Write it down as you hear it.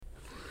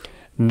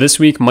This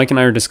week, Mike and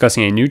I are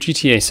discussing a new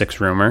GTA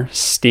 6 rumor,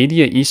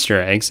 Stadia Easter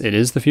eggs, it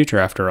is the future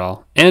after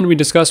all, and we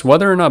discuss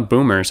whether or not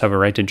boomers have a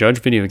right to judge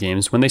video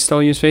games when they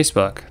still use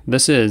Facebook.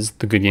 This is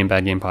the Good Game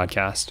Bad Game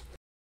podcast.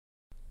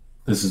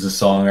 This is a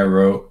song I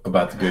wrote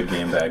about the Good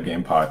Game Bad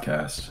Game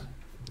podcast.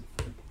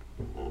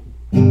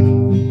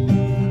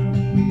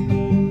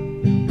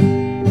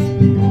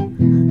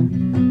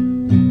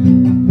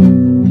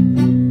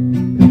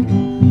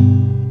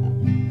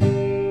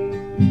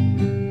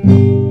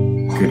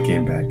 Good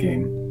Game Bad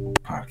Game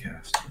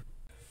podcast.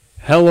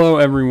 Hello,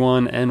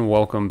 everyone, and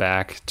welcome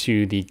back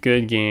to the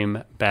Good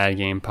Game Bad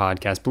Game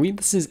podcast. I believe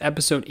this is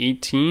episode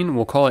 18.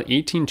 We'll call it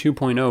 18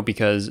 2.0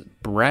 because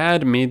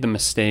Brad made the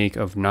mistake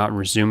of not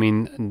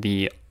resuming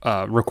the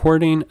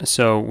recording,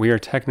 so we are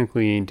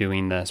technically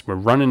doing this. We're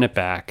running it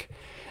back,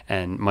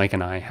 and Mike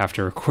and I have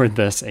to record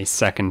this a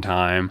second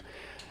time.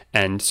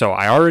 And so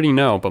I already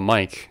know, but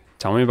Mike,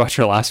 tell me about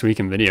your last week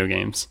in video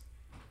games.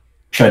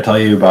 Should I tell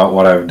you about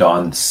what I've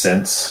done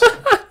since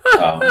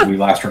we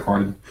last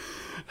recorded?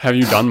 Have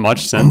you done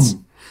much since?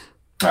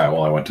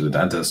 Well, I went to the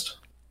dentist.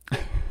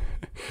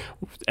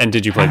 And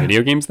did you play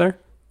video games there?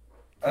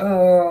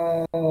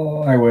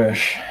 Oh, I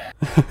wish.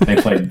 They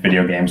played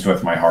video games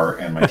with my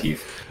heart and my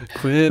teeth.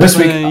 Quit This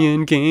week-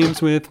 playing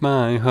games with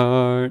my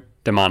heart.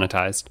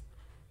 Demonetized.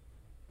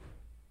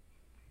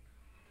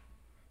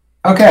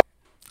 Okay,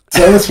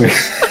 so this week.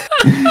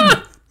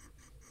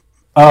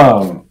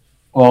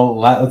 Well,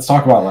 let's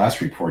talk about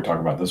last week before we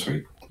talk about this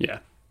week. Yeah.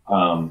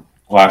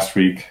 Last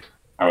week,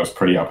 I was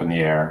pretty up in the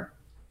air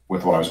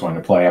with what I was going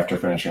to play after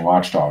finishing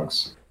Watch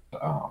Dogs.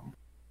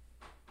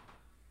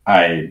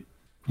 My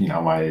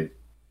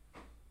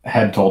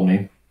head told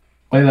me,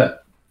 play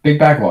that big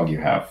backlog you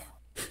have,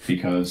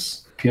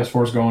 because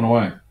PS4 is going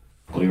away,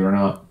 believe it or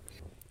not.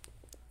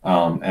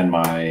 And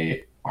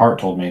my heart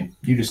told me,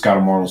 you just got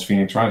Immortals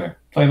Phoenix Rising.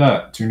 Play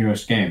that. It's your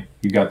newest game.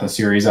 You got the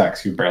Series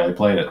X. You barely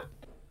played it.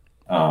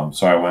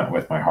 So I went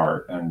with my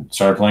heart and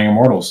started playing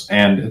Immortals,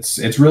 and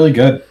it's really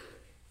good.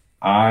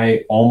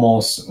 I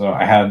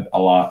had a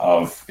lot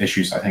of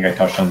issues. I think I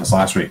touched on this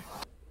last week.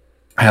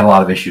 I had a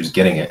lot of issues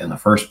getting it in the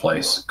first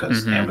place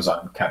because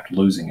Amazon kept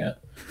losing it.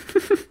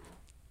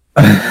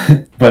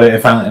 But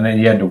it finally, and then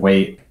you had to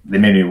wait. They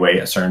made me wait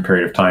a certain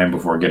period of time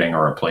before getting a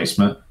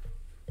replacement.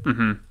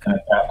 And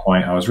at that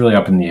point, I was really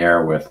up in the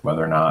air with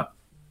whether or not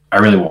I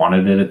really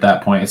wanted it at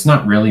that point. It's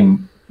not really,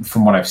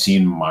 from what I've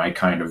seen, my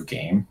kind of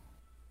game.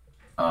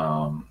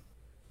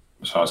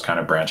 So I was kind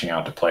of branching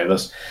out to play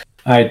this.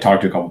 I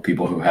talked to a couple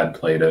people who had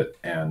played it,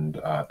 and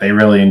they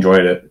really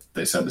enjoyed it.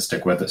 They said to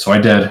stick with it, so I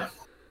did.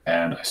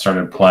 And I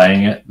started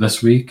playing it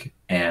this week,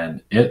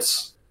 and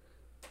it's,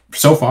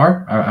 so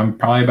far, I'm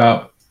probably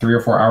about 3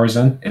 or 4 hours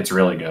in. It's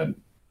really good.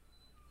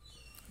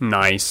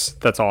 Nice.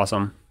 That's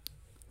awesome.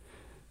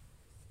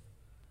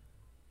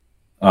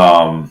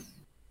 Other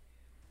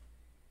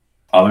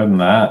than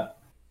that,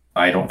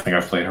 I don't think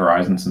I've played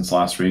Horizon since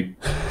last week.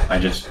 I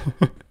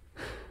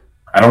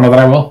don't know that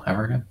I will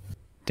ever again.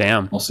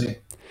 Damn. We'll see.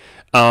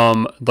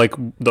 Like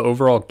the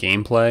overall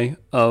gameplay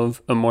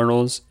of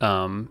Immortals,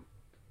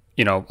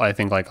 I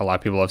think like a lot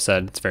of people have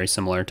said it's very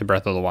similar to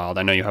Breath of the Wild.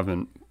 I know you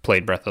haven't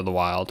played Breath of the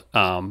Wild,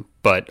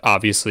 but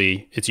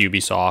obviously it's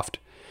Ubisoft.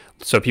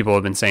 So people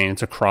have been saying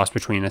it's a cross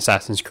between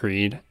Assassin's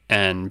Creed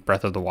and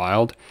Breath of the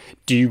Wild.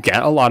 Do you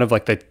get a lot of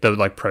like the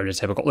like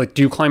prototypical, like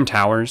do you climb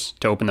towers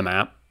to open the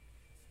map?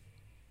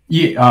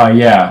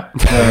 Yeah.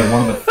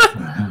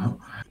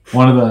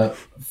 One of the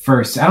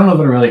first, I don't know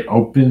that it really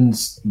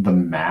opens the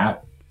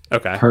map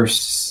per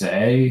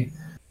se.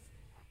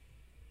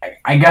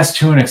 I guess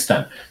to an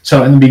extent.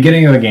 So in the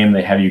beginning of the game,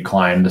 they have you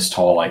climb this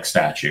tall like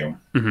statue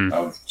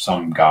of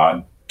some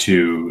god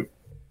to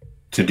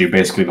do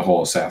basically the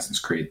whole Assassin's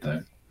Creed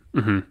thing.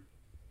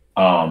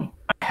 I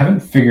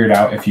haven't figured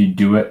out if you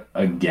do it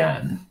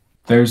again.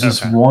 There's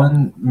this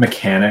one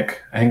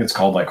mechanic, I think it's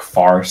called like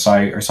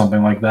Farsight or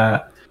something like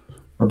that.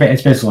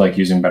 It's basically like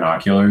using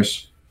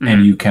binoculars,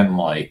 and you can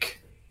like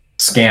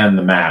scan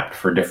the map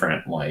for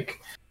different like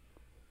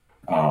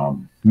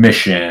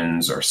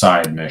missions or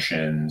side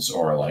missions,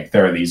 or like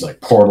there are these like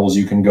portals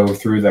you can go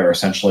through that are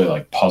essentially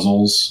like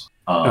puzzles.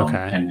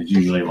 And there's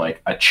usually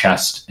like a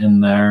chest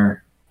in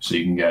there, so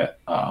you can get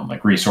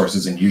like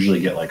resources, and usually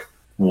get like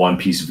one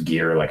piece of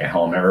gear, like a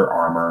helmet or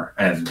armor,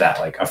 and that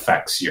like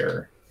affects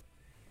your,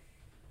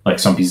 like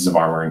some pieces of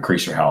armor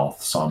increase your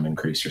health, some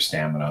increase your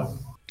stamina,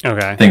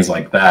 things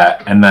like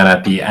that. And then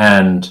at the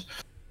end,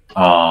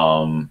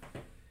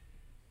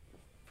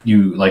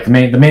 you like the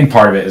main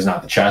part of it is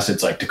not the chest,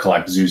 it's like to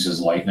collect Zeus's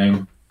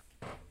lightning,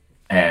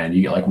 and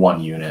you get like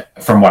 1 unit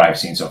from what I've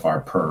seen so far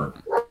per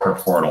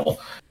portal,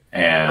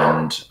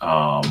 and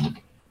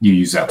you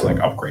use that to like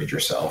upgrade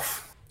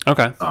yourself.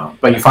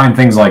 But you find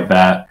things like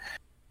that,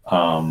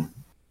 and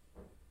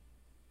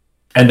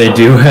they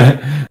do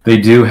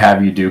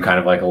have you do kind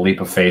of like a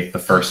leap of faith the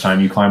first time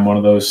you climb one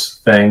of those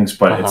things,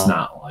 but it's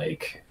not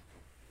like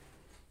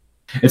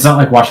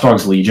Watch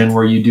Dogs Legion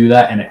where you do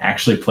that and it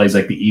actually plays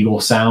like the eagle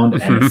sound,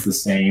 and it's the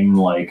same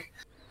like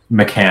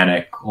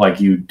mechanic, like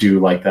you do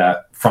like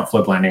that front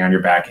flip landing on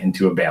your back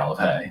into a bale of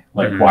hay.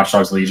 Like Watch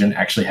Dogs Legion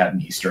actually had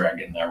an Easter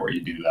egg in there where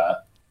you do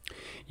that.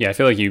 Yeah, I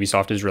feel like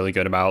Ubisoft is really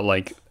good about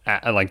like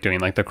doing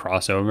like the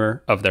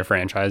crossover of their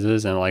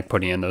franchises and like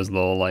putting in those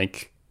little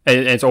like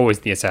it's always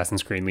the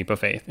Assassin's Creed leap of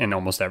faith in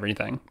almost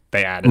everything.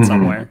 They add it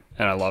somewhere,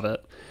 and I love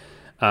it.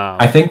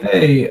 I think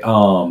they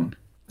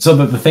so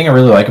the thing I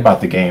really like about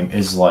the game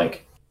is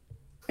like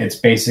it's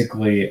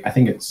basically, I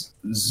think it's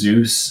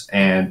Zeus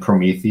and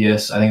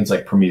Prometheus. I think it's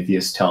like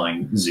Prometheus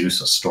telling Zeus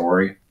a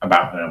story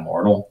about an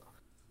immortal.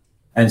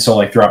 And so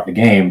like throughout the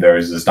game,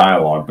 there's this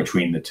dialogue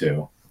between the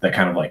two that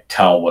kind of like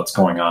tell what's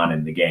going on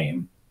in the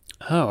game.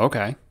 Oh,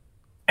 okay.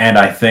 And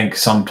I think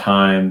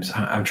sometimes,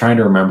 I'm trying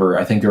to remember,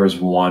 I think there was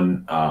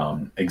one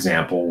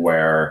example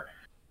where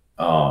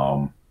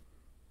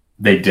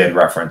they did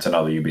reference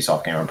another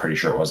Ubisoft game. I'm pretty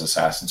sure it was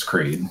Assassin's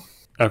Creed.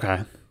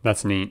 Okay,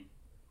 that's neat.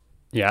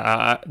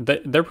 Yeah,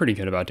 they're pretty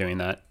good about doing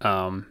that.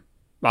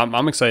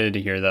 I'm excited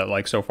to hear that.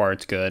 Like so far,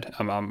 it's good.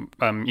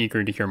 I'm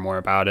eager to hear more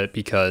about it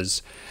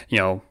because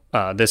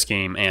this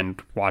game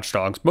and Watch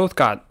Dogs both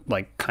got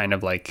like kind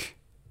of like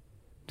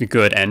the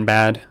good and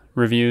bad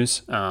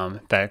reviews.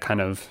 That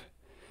kind of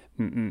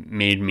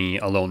made me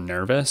a little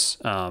nervous.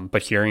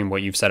 But hearing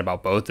what you've said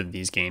about both of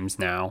these games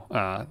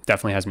now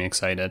definitely has me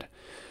excited.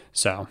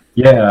 So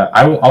yeah,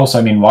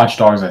 I mean, Watch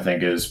Dogs I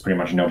think is pretty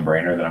much a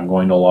no-brainer that I'm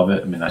going to love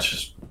it. I mean, that's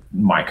just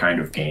my kind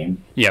of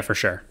game. Yeah, for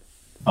sure.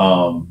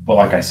 But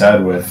like I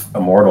said, with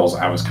Immortals,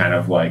 I was kind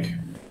of like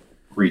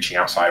reaching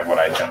outside of what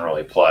I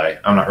generally play.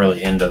 I'm not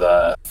really into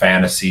the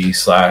fantasy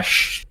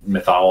 /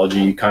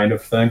 mythology kind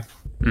of thing.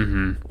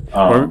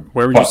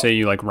 Where would you say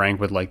you like rank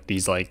with like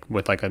these like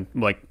with like a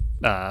like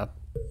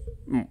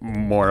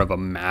more of a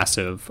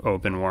massive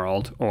open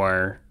world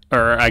or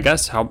I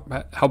guess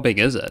how big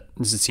is it?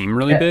 Does it seem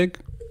really big?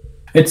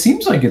 It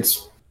seems like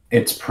it's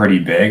pretty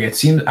big.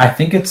 I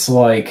think it's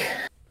like,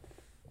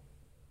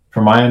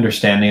 from my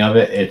understanding of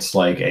it, it's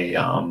like a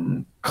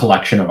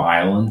collection of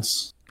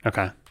islands.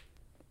 Okay.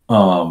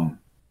 I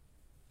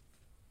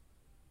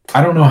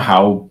don't know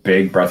how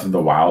big Breath of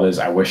the Wild is.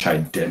 I wish I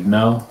did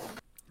know.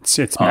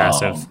 It's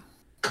massive.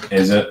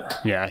 Is it?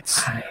 Yeah,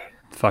 it's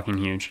fucking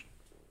huge.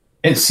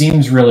 It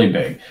seems really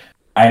big.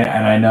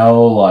 I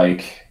know,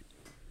 like,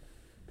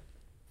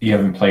 you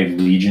haven't played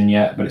Legion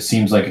yet, but it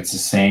seems like it's the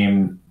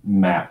same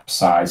map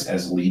size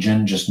as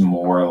Legion, just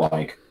more,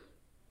 like,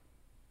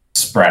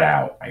 spread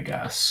out, I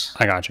guess.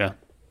 I gotcha.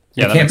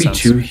 Yeah, it can't be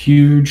too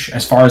huge.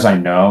 As far as I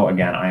know,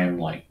 again, I am,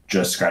 like,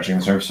 just scratching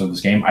the surface of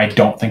this game. I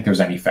don't think there's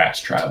any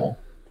fast travel.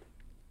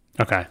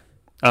 Okay.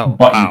 Oh,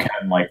 but you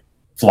can, like,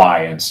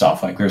 fly and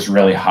stuff. Like, there's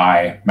really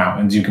high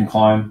mountains you can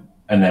climb,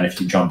 and then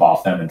if you jump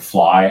off them and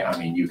fly, I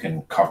mean, you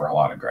can cover a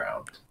lot of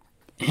ground.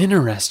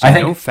 Interesting.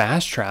 No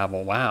fast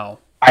travel. Wow.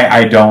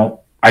 I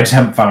just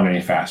haven't found any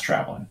fast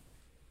traveling.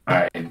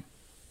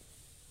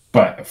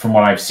 But from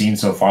what I've seen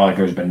so far, like,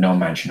 there's been no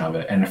mention of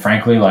it. And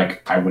frankly,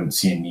 like, I wouldn't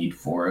see a need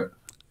for it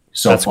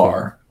That's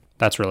far. Cool.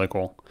 That's really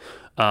cool.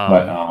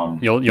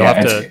 But you'll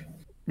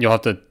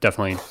have to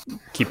definitely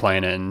keep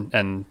playing it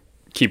and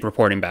keep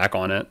reporting back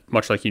on it,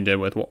 much like you did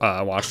with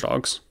Watch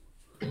Dogs.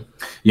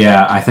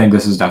 Yeah, I think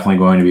this is definitely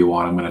going to be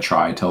one I'm going to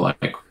try to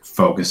like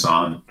focus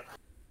on.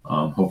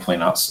 Hopefully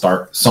not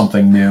start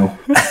something new.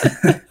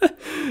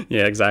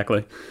 Yeah,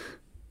 exactly.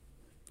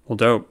 Well,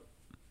 dope.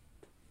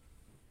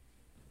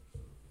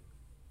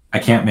 I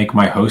can't make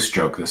my host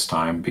joke this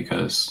time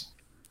because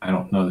I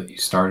don't know that you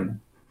started.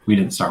 We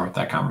didn't start with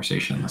that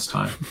conversation this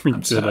time. We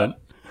didn't.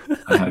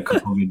 I had a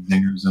couple of good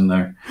zingers in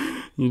there.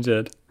 You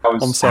did.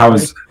 I'm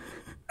sorry.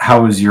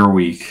 How was your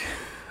week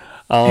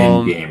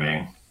in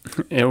gaming?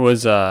 It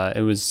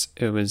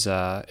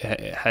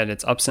had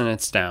its ups and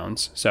its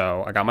downs.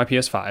 So I got my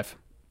PS5.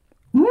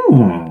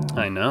 Ooh.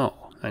 I know.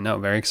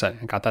 Very exciting.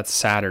 I got that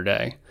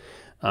Saturday.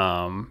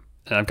 And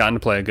I've gotten to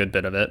play a good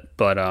bit of it,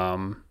 but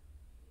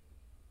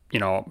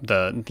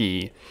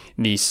the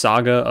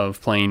saga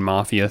of playing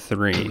Mafia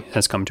 3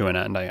 has come to an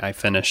end. I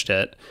finished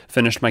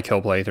my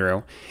kill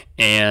playthrough,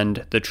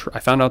 and I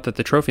found out that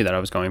the trophy that I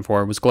was going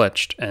for was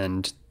glitched,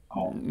 and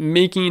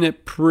making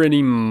it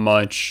pretty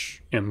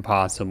much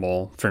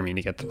impossible for me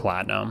to get the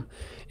platinum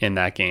in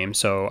that game.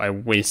 So I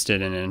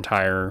wasted a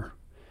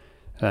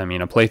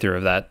playthrough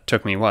of that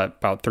took me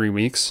about 3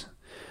 weeks.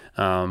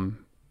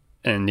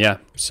 And yeah,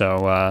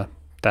 so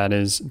that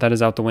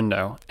is out the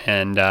window.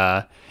 And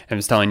I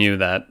was telling you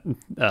that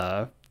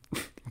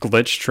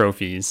glitch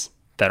trophies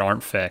that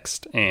aren't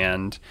fixed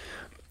and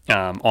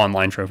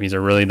online trophies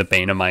are really the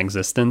bane of my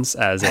existence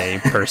as a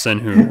person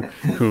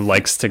who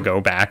likes to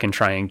go back and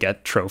try and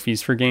get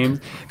trophies for games.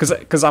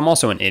 Because I'm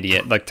also an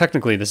idiot. Like,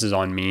 technically, this is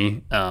on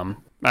me.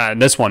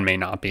 This one may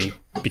not be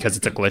because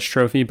it's a glitch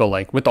trophy, but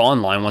like with the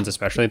online ones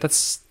especially,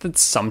 that's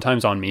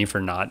sometimes on me for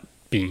not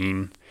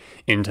being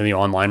into the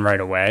online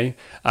right away.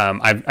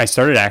 I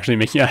started actually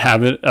making a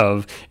habit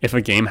of, if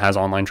a game has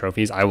online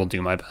trophies, I will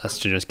do my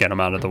best to just get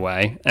them out of the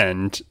way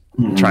and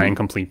try and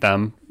complete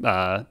them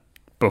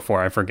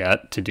before I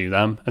forget to do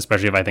them,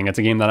 especially if I think it's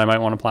a game that I might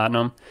want to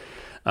platinum.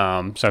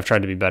 So I've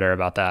tried to be better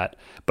about that.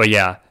 But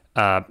yeah,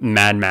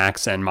 Mad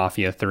Max and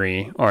Mafia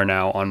 3 are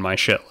now on my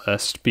shit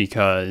list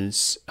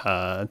because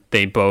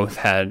they both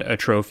had a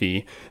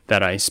trophy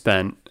that I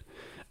spent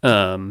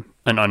an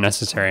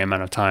unnecessary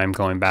amount of time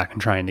going back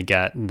and trying to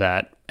get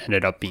that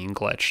ended up being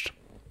glitched.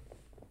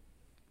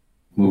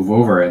 Move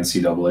over,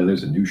 NCAA.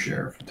 There's a new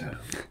sheriff in town.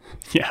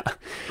 Yeah.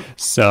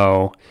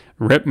 So,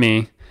 rip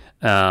me.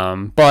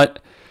 But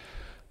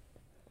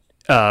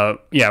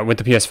with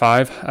the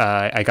PS5,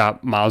 I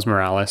got Miles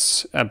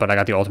Morales, but I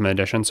got the Ultimate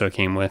Edition, so it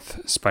came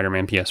with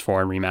Spider-Man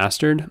PS4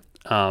 Remastered.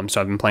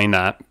 So I've been playing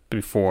that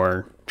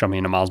before jumping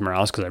into Miles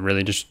Morales because I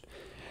really just...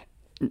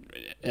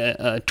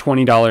 a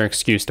 $20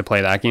 excuse to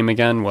play that game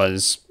again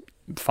was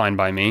fine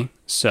by me.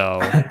 So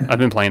I've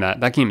been playing that.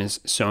 That game is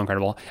so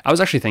incredible. I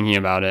was actually thinking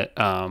about it.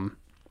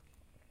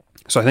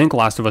 So I think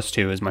Last of Us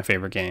 2 is my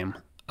favorite game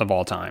of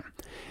all time.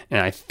 And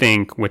I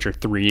think Witcher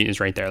 3 is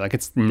right there. Like,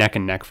 it's neck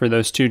and neck for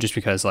those two just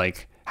because,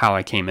 like, how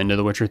I came into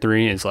The Witcher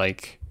 3 is,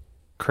 like,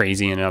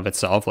 crazy in and of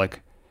itself.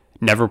 Like,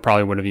 never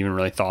probably would have even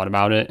really thought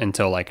about it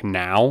until, like,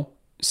 now,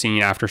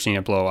 after seeing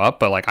it blow up.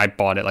 But, like, I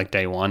bought it, like,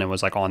 day one and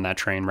was, like, on that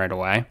train right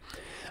away.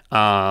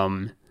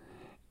 I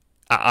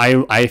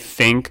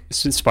think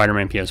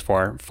Spider-Man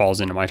PS4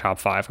 falls into my top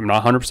 5. I'm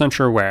not 100%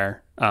 sure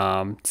where.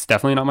 It's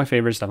definitely not my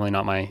favorite. It's definitely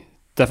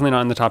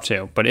not in the top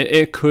 2, but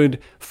it could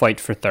fight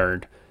for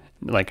third.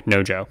 Like,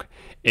 no joke.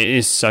 It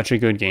is such a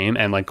good game,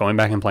 and like going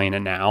back and playing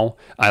it now,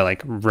 I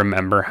like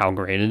remember how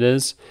great it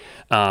is.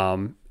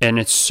 And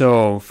it's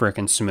so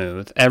freaking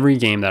smooth. Every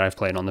game that I've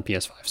played on the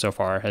PS5 so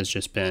far has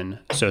just been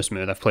so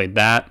smooth. I've played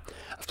that.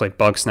 I've played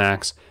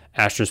Bugsnax,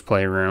 Astro's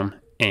Playroom,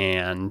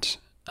 and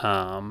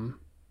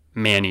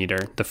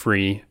Maneater, the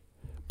free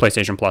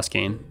PlayStation Plus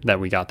game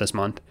that we got this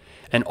month.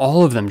 And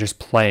all of them just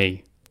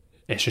play.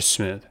 It's just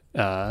smooth.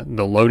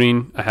 The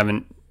loading, I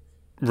haven't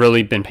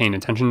really been paying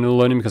attention to the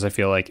loading because I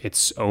feel like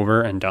it's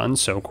over and done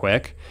so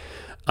quick.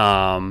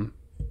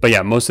 But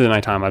yeah, most of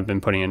my time I've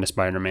been putting into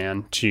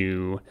Spider-Man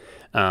to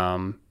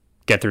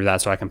get through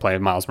that so I can play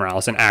Miles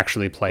Morales and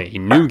actually play a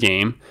new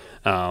game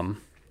on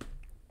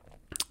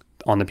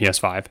the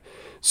PS5.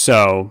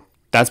 So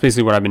that's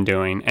basically what I've been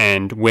doing.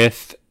 And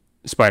with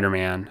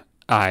Spider-Man,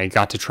 I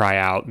got to try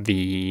out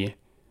the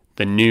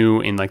new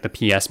in like the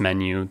PS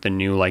menu, the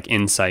new like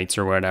insights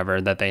or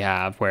whatever that they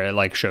have, where it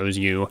like shows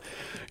you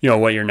know,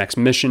 what your next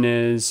mission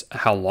is,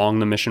 how long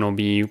the mission will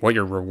be, what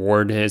your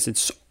reward is.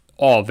 It's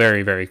all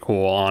very, very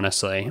cool,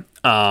 honestly.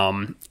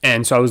 And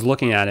so I was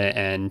looking at it,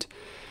 and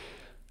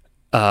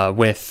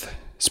with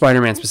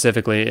Spider-Man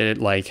specifically, it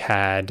like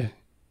had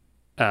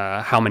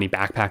how many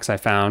backpacks I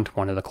found,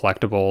 one of the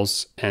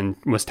collectibles, and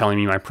was telling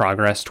me my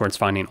progress towards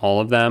finding all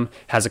of them.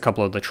 Has a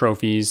couple of the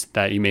trophies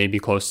that you may be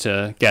close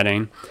to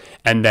getting.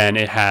 And then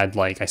it had,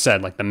 like I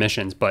said, like the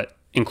missions, but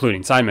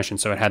including side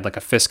missions. So it had like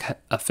a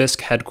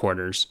Fisk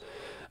headquarters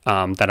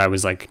that I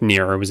was like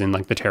near. It was in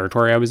like the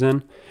territory I was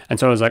in. And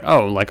so I was like,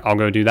 oh, like I'll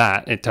go do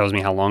that. It tells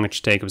me how long it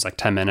should take. It was like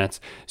 10 minutes.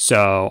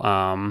 So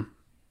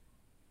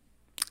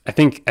I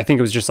think it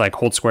was just like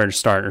hold square to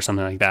start or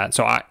something like that.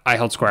 So I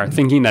held square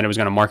thinking that it was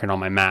going to mark it on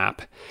my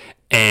map,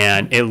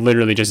 and it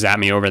literally just zapped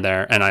me over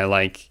there. And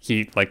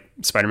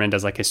Spider-Man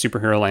does like his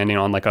superhero landing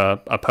on like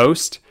a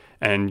post,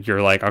 and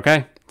you're like,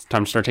 okay, it's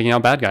time to start taking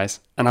out bad guys.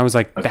 And I was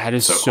like, that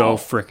is so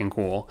freaking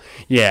cool.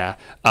 Yeah.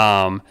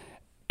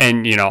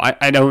 And you know,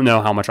 I don't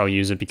know how much I'll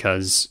use it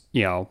because,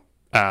 you know,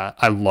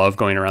 I love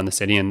going around the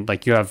city, and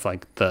like you have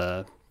like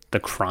the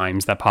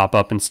crimes that pop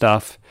up and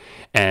stuff,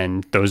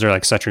 and those are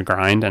like such a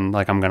grind, and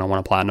like I'm gonna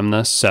want to platinum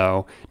this,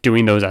 so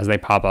doing those as they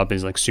pop up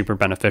is like super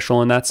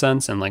beneficial in that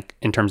sense and like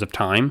in terms of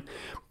time.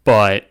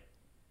 But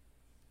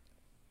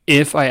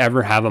if I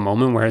ever have a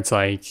moment where it's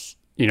like,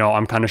 you know,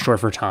 I'm kind of short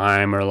for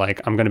time, or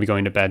like I'm gonna be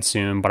going to bed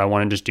soon, but I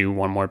want to just do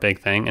one more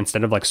big thing,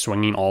 instead of like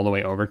swinging all the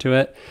way over to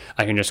it,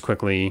 I can just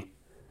quickly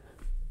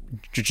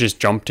just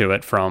jump to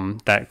it from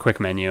that quick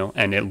menu,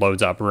 and it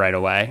loads up right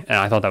away. And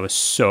I thought that was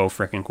so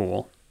freaking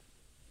cool.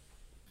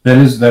 That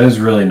is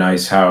really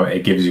nice how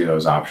it gives you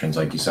those options.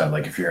 Like you said,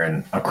 like if you're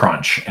in a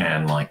crunch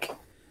and like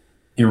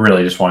you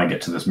really just want to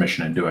get to this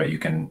mission and do it, you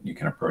can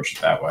approach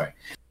it that way.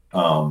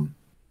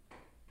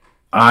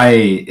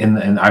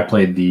 I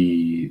played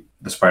the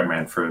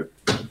Spider-Man for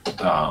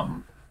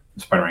the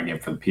Spider-Man game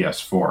for the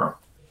PS4,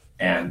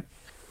 and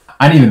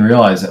I didn't even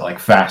realize that like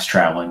fast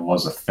traveling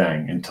was a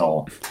thing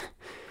until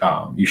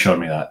you showed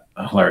me that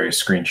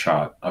hilarious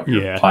screenshot of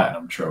your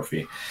platinum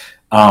trophy.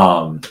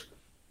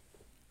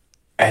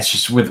 It's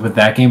just with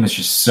that game, it's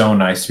just so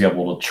nice to be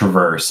able to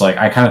traverse. Like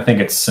I kind of think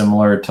it's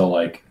similar to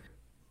like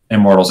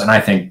Immortals, and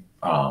I think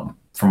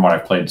from what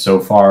I've played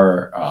so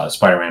far,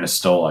 Spider-Man is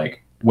still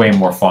like way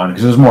more fun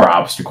because there's more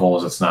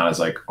obstacles. It's not as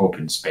like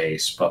open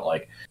space, but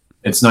like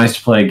it's nice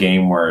to play a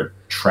game where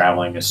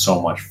traveling is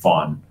so much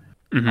fun,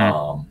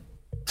 to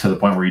the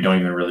point where you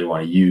don't even really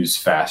want to use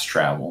fast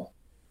travel.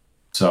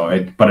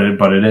 So but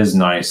it is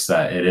nice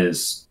that it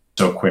is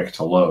so quick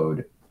to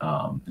load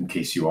in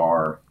case you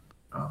are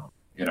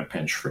in a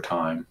pinch for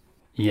time.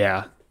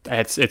 Yeah,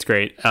 it's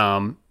great.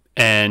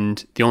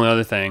 And the only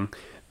other thing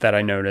that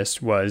I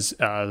noticed was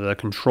the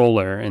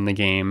controller in the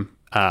game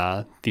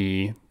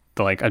the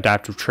like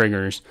adaptive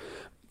triggers,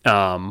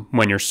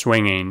 when you're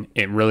swinging,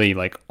 it really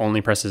like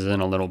only presses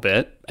in a little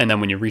bit, and then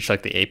when you reach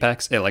like the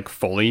apex, it like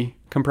fully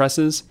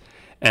compresses,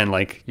 and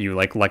like you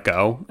like let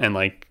go and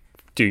like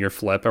do your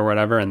flip or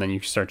whatever, and then you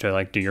start to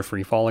like do your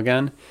free fall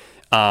again.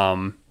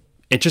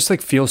 It just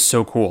like feels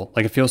so cool.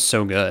 Like it feels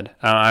so good.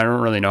 I don't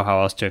really know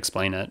how else to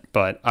explain it,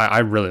 but I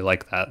really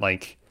like that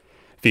like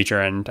feature.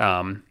 And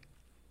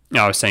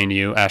I was saying to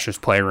you, Astro's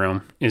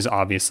Playroom is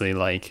obviously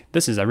like,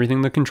 this is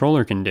everything the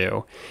controller can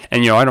do.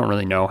 And, I don't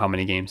really know how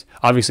many games.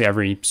 Obviously,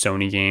 every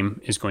Sony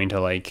game is going to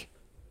like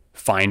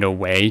find a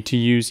way to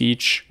use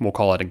each. We'll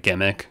call it a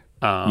gimmick.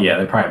 Yeah,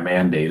 they probably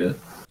mandate it.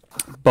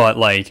 But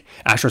like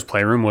Astro's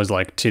Playroom was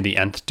like to the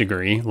nth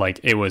degree. Like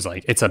it was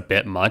like, it's a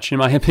bit much in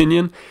my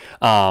opinion.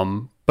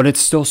 But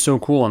it's still so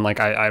cool. And like,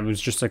 I was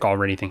just like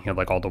already thinking of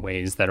like all the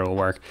ways that it'll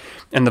work,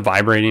 and the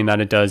vibrating that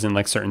it does in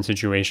like certain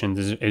situations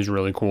is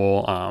really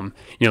cool.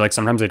 Like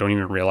sometimes I don't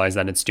even realize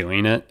that it's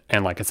doing it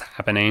and like it's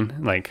happening.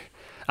 Like,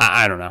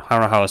 I don't know. I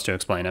don't know how else to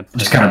explain it. It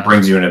just kind of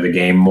brings you into the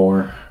game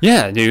more.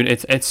 Yeah, dude,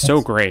 it's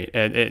so great.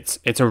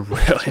 It's a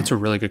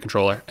really good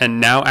controller. And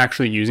now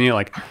actually using it,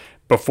 like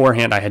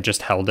beforehand I had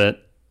just held it,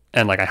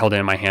 and like I held it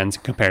in my hands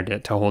and compared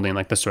it to holding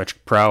like the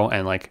Switch Pro,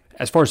 and like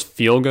as far as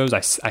feel goes,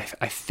 I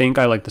think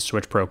I like the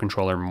Switch Pro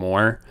controller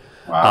more.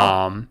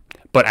 Wow.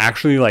 But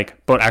actually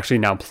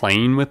now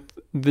playing with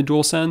the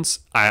DualSense,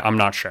 I'm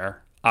not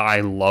sure.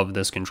 I love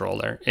this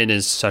controller. It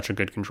is such a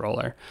good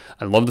controller.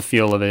 I love the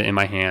feel of it in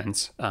my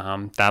hands.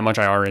 That much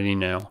I already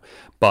knew.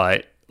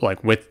 But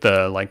like with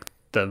the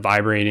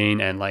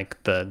vibrating and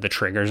like the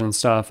triggers and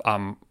stuff,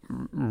 I'm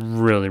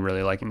really,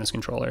 really liking this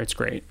controller. It's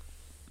great.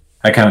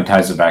 That kind of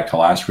ties it back to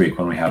last week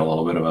when we had a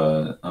little bit of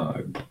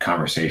a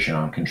conversation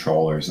on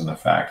controllers and the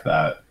fact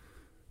that,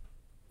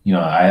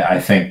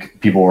 I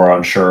think people were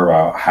unsure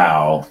about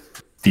how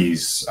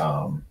these,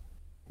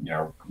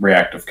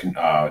 reactive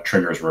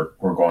triggers were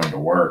going to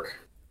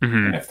work,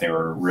 and if they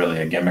were really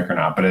a gimmick or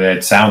not. But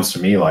it sounds to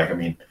me like,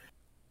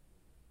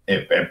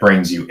 it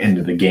brings you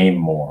into the game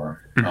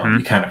more.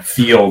 You kind of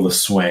feel the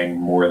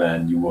swing more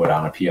than you would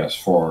on a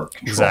PS4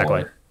 controller.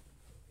 Exactly.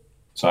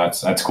 So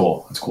that's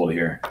cool. It's cool to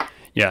hear.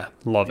 Yeah,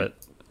 love it.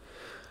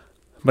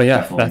 But yeah,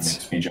 definitely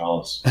makes me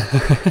jealous.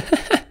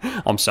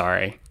 I'm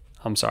sorry.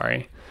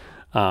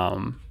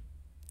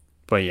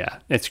 But yeah,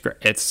 it's great.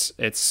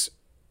 It's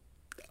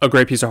a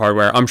great piece of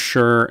hardware. I'm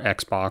sure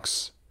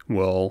Xbox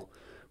will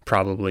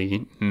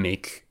probably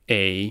make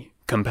a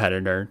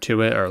competitor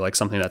to it, or like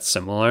something that's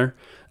similar,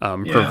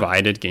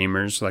 provided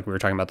gamers, like we were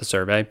talking about the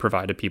survey,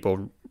 provided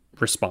people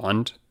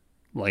respond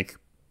like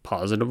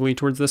positively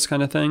towards this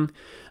kind of thing.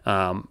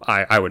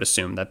 I would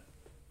assume that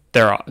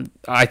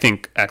I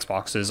think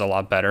Xbox is a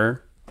lot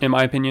better, in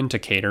my opinion, to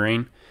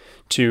catering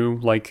to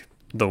like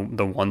the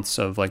wants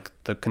of like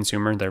the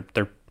consumer.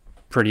 They're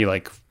pretty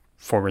like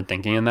forward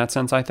thinking in that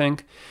sense, I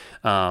think.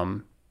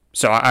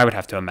 So I would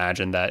have to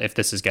imagine that if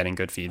this is getting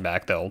good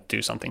feedback, they'll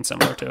do something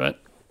similar to it.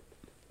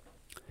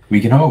 We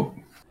can hope.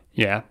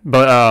 Yeah,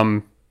 but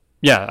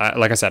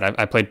like I said,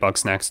 I played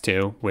Bugsnax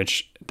too,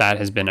 which that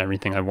has been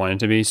everything I wanted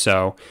to be.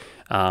 So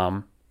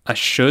I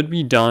should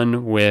be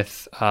done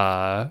with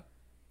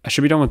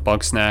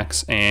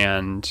Bugsnax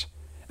and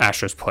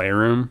Astro's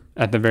Playroom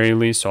at the very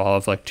least. So I'll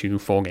have like 2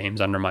 full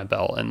games under my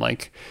belt, and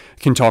like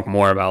can talk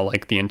more about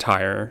like the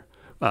entire,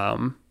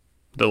 the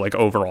like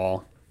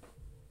overall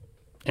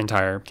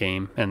entire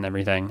game and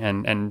everything,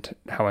 and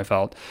how I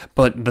felt.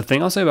 But the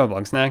thing I'll say about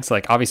Bugsnax,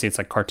 like obviously it's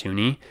like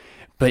cartoony,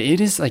 but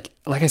it is like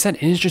I said,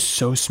 it is just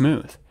so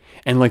smooth,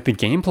 and like the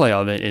gameplay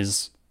of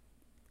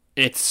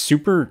it's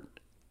super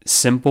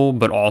simple,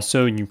 but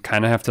also you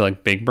kind of have to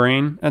like big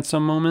brain at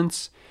some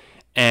moments.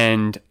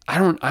 And I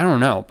don't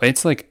know, but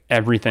it's like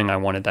everything I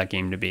wanted that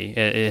game to be.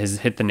 It has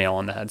hit the nail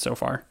on the head so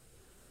far.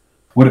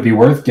 Would it be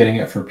worth getting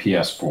it for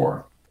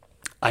PS4?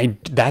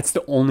 That's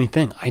the only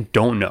thing. I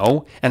don't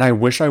know. And I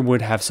wish I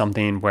would have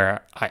something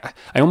where I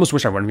almost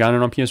wish I would have gotten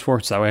it on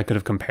PS4, so that way I could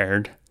have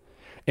compared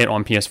it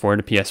on PS4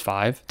 to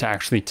PS5 to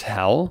actually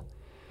tell.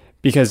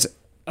 Because,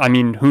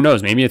 who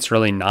knows? Maybe it's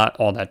really not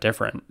all that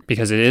different,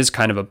 because it is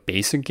kind of a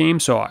basic game,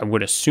 so I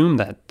would assume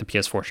that the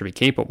PS4 should be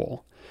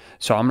capable.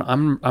 So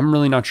I'm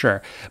really not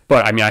sure.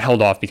 But I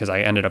held off because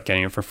I ended up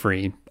getting it for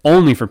free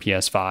only for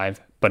PS5,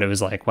 but it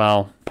was like,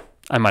 well,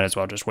 I might as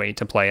well just wait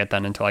to play it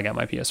then until I get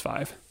my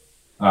PS5.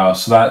 Oh,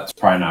 so that's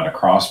probably not a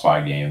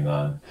cross-buy game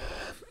then.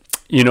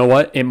 You know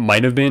what? It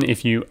might have been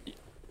if you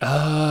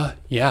I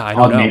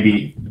don't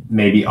know.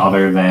 Maybe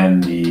other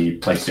than the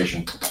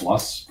PlayStation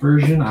Plus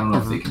version. I don't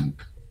know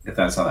if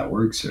that's how that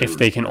works. If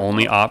they can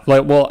only opt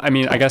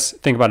I guess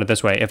think about it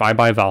this way. If I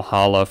buy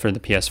Valhalla for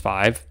the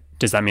PS5,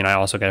 does that mean I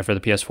also get it for the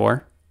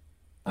PS4?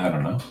 I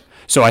don't know.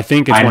 So I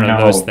think it's one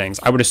of those things.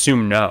 I would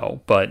assume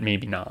no, but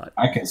maybe not.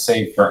 I can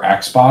say for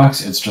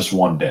Xbox, it's just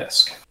one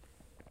disc.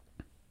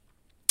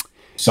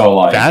 So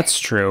like that's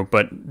true,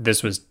 but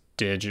this was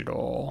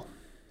digital.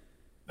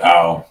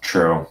 Oh,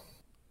 true.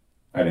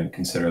 I didn't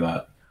consider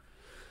that.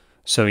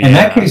 So yeah. In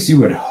that case, you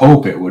would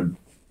hope it would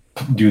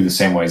do the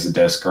same way as the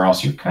disc, or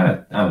else you kind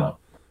of, I don't know.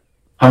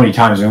 how many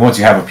times, I mean, once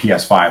you have a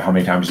PS5, how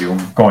many times you're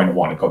going to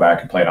want to go back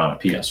and play it on a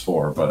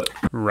PS4, but...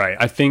 Right.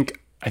 I think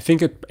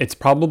it's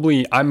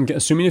probably, I'm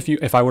assuming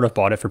if I would have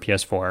bought it for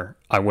PS4,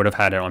 I would have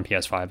had it on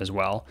PS5 as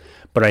well.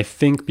 But I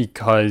think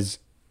because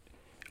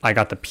I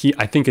got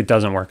I think it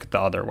doesn't work the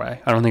other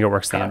way. I don't think it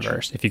works the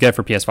inverse. If you get it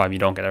for PS5, you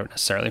don't get it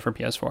necessarily for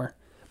PS4.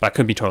 But I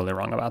could be totally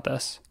wrong about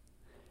this.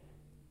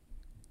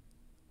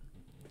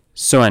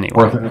 So anyway.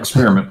 Worth an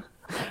experiment.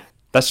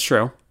 That's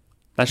true.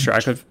 I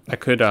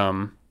could,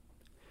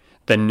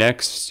 the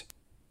next,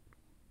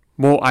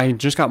 well, I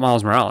just got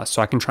Miles Morales,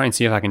 so I can try and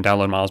see if I can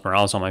download Miles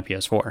Morales on my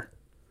PS4.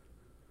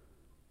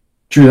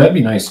 True, that'd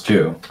be nice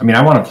too. I mean,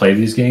 I want to play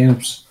these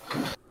games,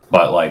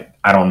 but like,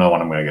 I don't know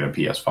when I'm going to get a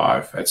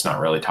PS5. It's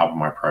not really top of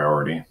my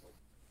priority.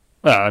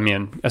 I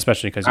mean,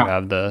 especially because you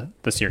have the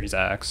Series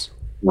X.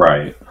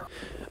 Right.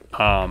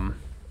 But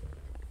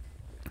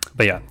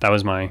yeah, that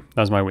was my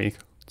week.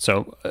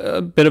 So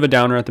a bit of a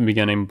downer at the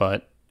beginning,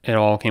 but it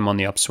all came on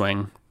the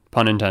upswing.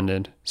 Pun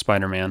intended.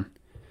 Spider-Man.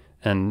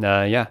 And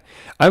yeah,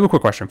 I have a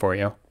quick question for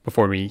you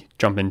before we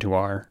jump into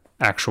our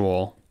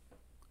actual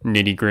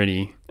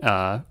nitty-gritty,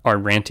 our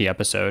ranty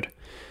episode.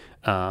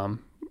 I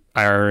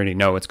already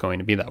know it's going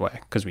to be that way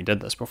because we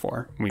did this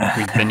before. We've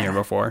been here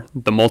before.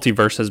 The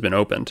multiverse has been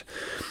opened.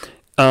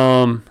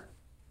 How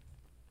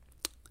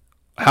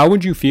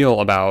would you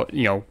feel about,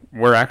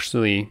 we're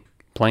actually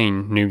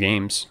playing new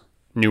games,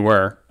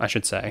 newer, I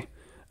should say,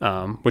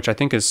 which I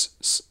think is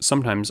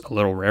sometimes a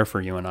little rare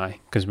for you and I,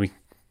 because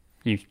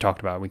you talked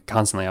about, we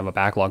constantly have a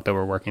backlog that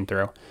we're working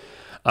through.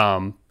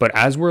 But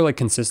as we're like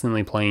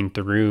consistently playing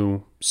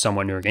through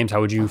somewhat newer games, how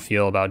would you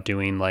feel about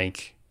doing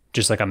like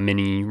just like a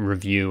mini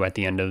review at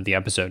the end of the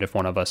episode if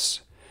one of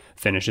us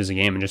finishes a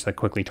game and just like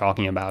quickly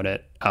talking about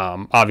it?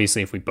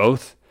 Obviously, if we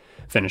both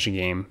finish a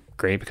game,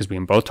 great, because we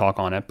can both talk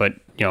on it. But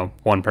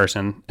one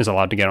person is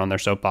allowed to get on their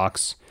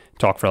soapbox,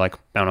 talk for like,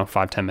 I don't know,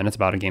 5-10 minutes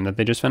about a game that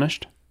they just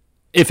finished.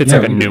 If it's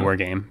like a newer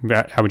game,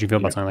 how would you feel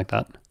about something like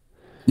that?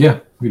 Yeah,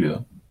 we do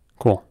that.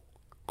 Cool.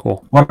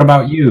 What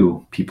about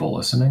you, people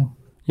listening?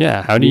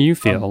 Yeah, how do you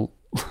feel?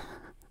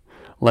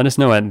 Let us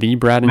know at the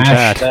Brad and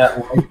Smash Chad.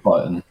 that like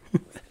button.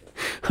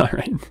 All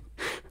right.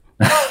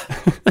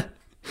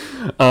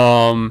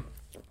 All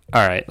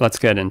right, let's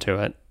get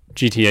into it.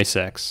 GTA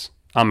 6.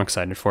 I'm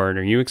excited for it.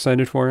 Are you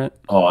excited for it?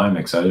 Oh, I'm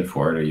excited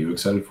for it. Are you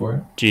excited for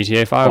it?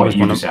 GTA 5 was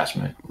you just asked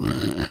me.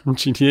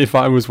 GTA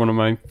 5 was one of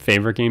my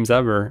favorite games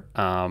ever.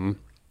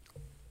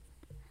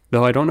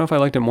 Though I don't know if I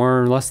liked it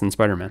more or less than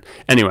Spider-Man.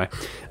 Anyway,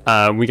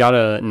 we got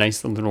a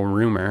nice little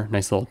rumor,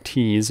 nice little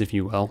tease, if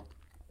you will,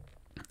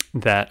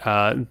 that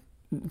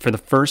for the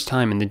first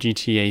time in the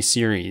GTA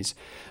series,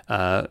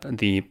 a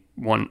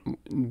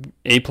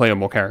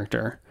playable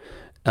character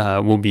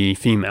will be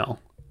female.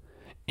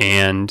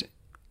 And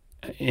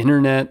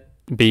internet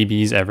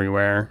babies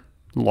everywhere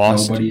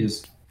lost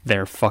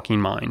their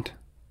fucking mind.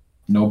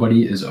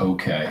 Nobody is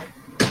okay.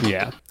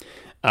 Yeah.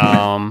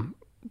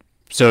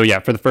 So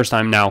yeah, for the first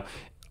time now,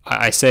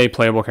 I say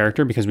playable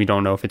character because we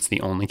don't know if it's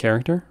the only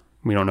character.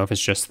 We don't know if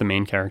it's just the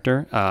main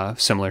character,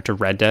 similar to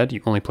Red Dead.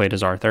 You only played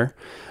as Arthur.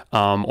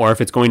 Or if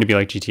it's going to be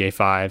like GTA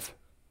 5,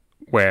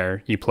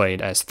 where you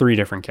played as 3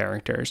 different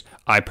characters.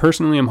 I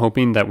personally am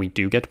hoping that we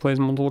do get to play as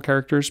multiple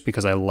characters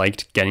because I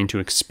liked getting to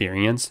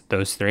experience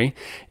those 3.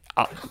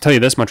 I'll tell you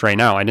this much right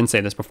now. I didn't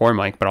say this before,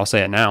 Mike, but I'll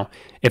say it now.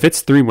 If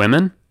it's 3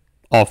 women,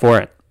 all for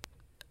it.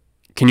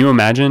 Can you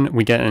imagine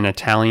we get an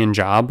Italian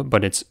job,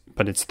 but it's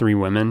 3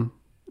 women,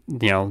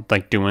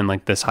 like doing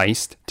like this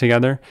heist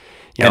together?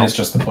 And it's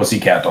just the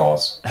Pussycat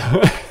Dolls.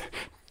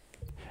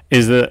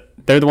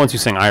 They're the ones who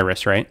sing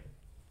Iris, right?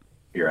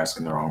 You're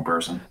asking the wrong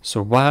person.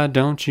 So why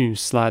don't you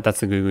slide? That's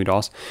the Goo Goo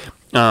Dolls.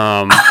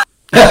 But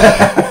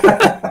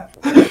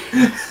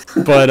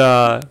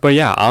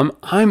yeah, I'm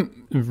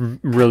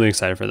really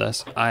excited for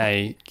this.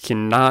 I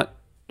cannot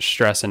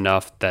stress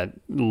enough that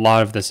a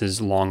lot of this is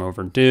long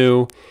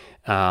overdue.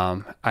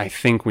 I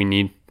think we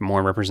need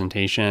more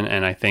representation,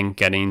 and I think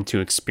getting to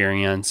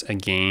experience a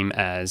game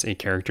as a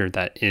character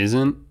that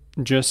isn't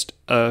just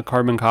a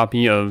carbon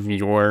copy of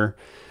your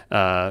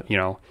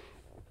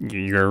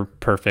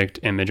perfect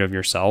image of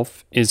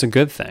yourself is a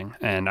good thing.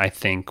 And I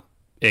think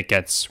it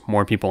gets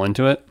more people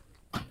into it.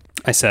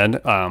 I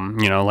said,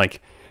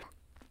 like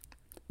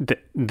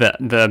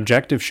the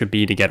objective should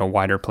be to get a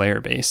wider player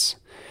base.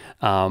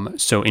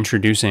 So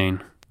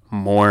introducing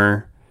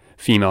more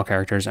female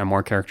characters and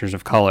more characters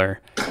of color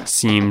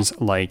seems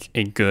like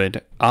a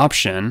good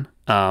option,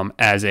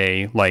 as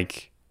a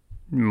like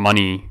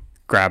money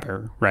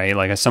grabber, right?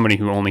 Like as somebody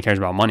who only cares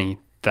about money,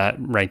 that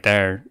right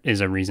there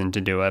is a reason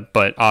to do it.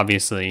 But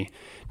obviously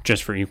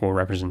just for equal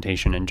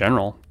representation in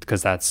general,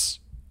 because that's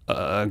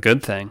a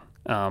good thing.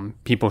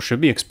 People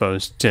should be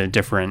exposed to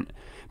different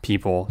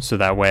people so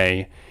that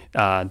way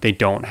they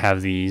don't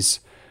have these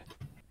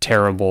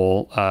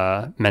terrible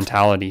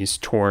mentalities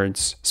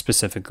towards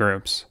specific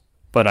groups.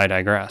 But I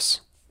digress.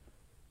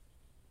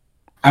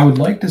 I would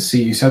like to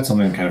see, you said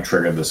something that kind of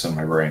triggered this in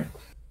my brain.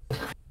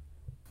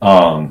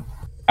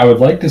 I would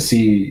like to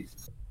see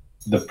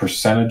the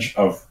percentage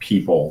of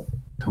people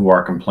who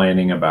are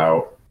complaining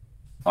about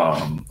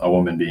a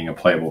woman being a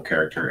playable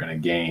character in a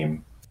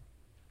game,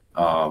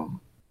 how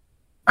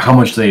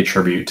much they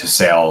attribute to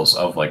sales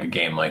of like a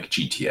game like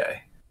GTA.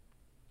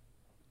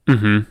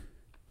 Mm-hmm.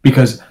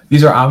 Because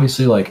these are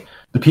obviously like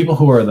the people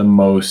who are the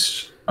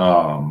most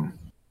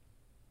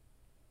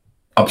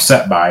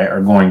upset by it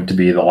are going to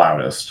be the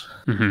loudest,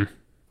 mm-hmm.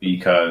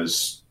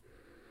 because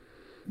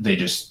they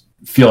just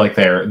feel like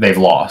they've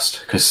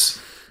lost,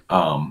 because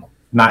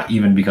not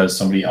even because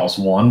somebody else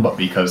won, but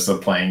because the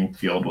playing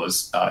field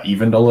was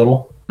evened a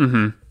little.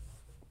 Mm-hmm.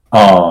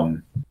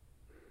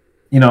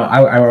 You know,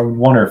 I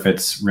wonder if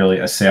it's really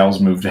a sales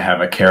move to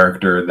have a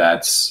character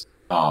that's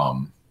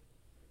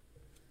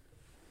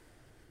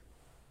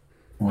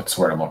what's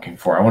the word I'm looking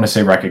for? I want to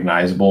say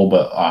recognizable,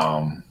 but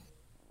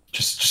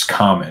just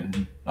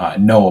common,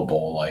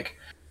 knowable. Like,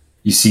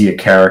 you see a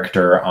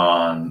character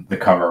on the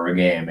cover of a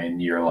game,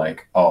 and you're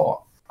like,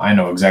 oh, I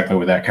know exactly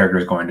what that character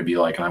is going to be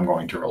like, and I'm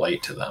going to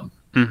relate to them.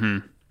 Mm-hmm.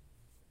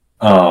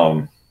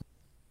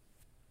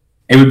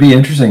 It would be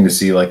interesting to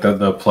see like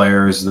the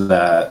players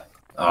that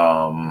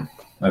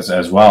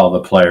as well,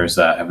 the players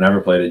that have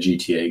never played a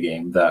GTA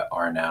game that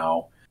are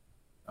now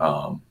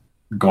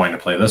going to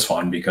play this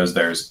one, because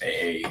there's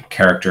a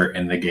character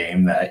in the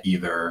game that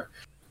either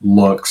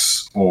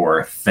looks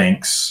or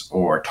thinks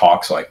or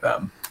talks like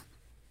them.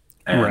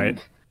 And, right.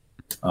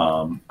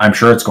 I'm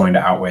sure it's going to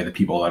outweigh the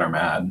people that are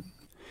mad.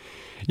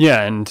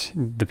 Yeah, and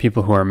the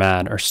people who are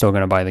mad are still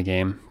going to buy the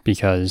game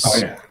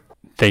because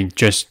they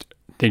just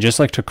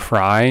like to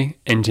cry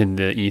into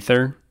the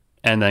ether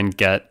and then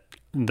get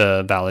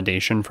the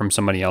validation from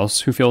somebody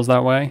else who feels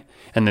that way,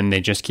 and then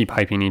they just keep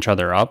hyping each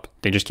other up.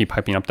 They just keep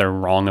hyping up their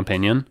wrong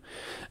opinion,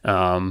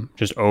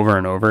 just over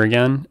and over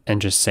again,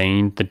 and just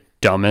saying the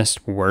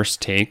dumbest,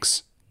 worst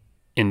takes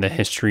in the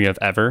history of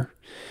ever.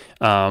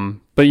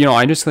 But you know,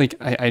 I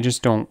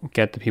just don't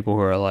get the people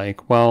who are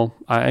like, well,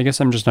 I guess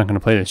I'm just not going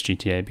to play this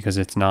GTA because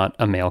it's not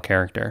a male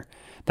character.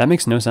 That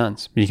makes no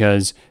sense,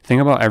 because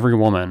think about every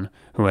woman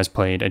who has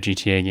played a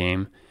GTA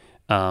game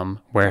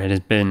where it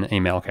has been a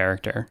male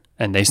character,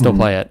 and they still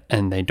play it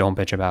and they don't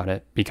bitch about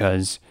it,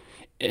 because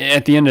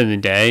at the end of the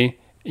day,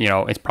 you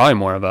know, it's probably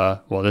more of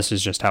a, well, this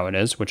is just how it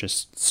is, which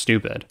is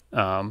stupid.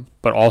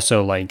 But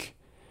also, like,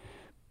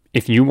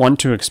 if you want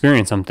to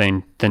experience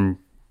something, then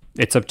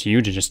it's up to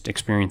you to just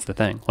experience the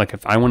thing. Like,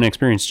 if I want to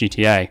experience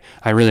GTA,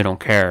 I really don't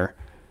care,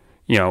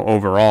 you know,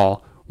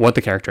 overall what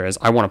the character is.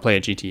 I want to play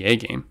a GTA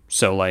game.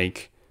 So,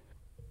 like,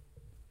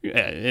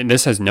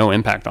 this has no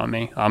impact on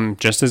me. I'm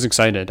just as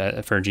excited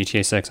for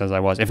GTA 6 as I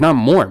was, if not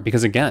more,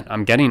 because again,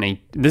 I'm getting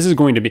this is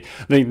going to be,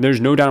 like, there's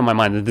no doubt in my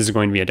mind that this is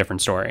going to be a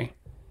different story.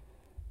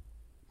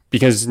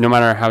 Because no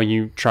matter how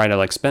you try to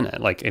like spin it,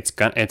 like it's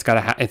gonna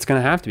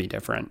have to be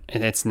different.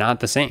 It's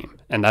not the same,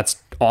 and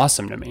that's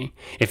awesome to me.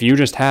 If you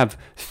just have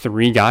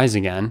 3 guys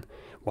again,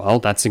 well,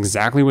 that's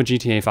exactly what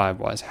GTA 5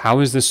 was. How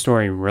is this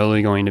story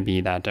really going to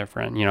be that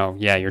different? You know,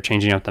 yeah, you're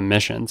changing up the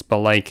missions, but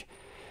like,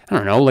 I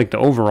don't know, like the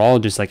overall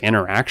just like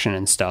interaction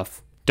and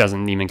stuff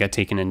doesn't even get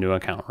taken into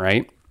account,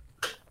 right?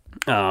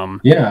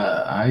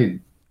 Yeah,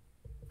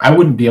 I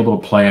wouldn't be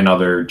able to play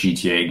another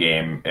GTA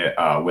game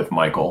with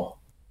Michael.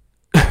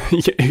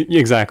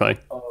 Exactly.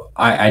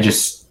 I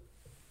just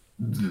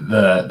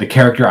the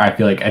character, I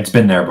feel like it's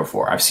been there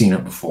before. I've seen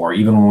it before.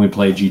 Even when we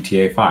played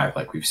GTA 5,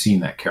 like, we've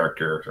seen that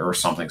character or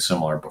something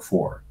similar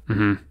before.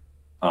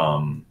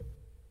 Mm-hmm.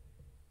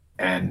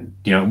 And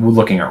you know,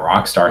 looking at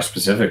Rockstar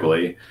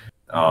specifically,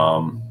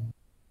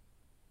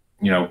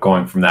 you know,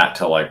 going from that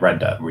to like Red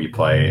Dead, where you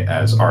play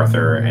as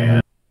Arthur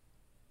and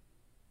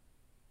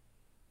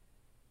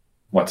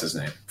what's his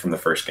name from the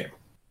first game?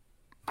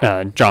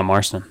 John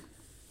Marston.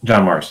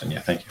 John Marston,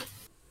 yeah, thank you.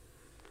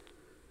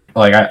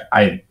 Like,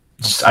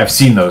 I've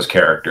seen those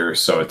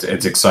characters, so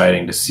it's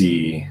exciting to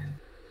see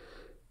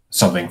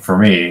something for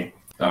me,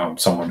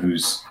 someone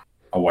who's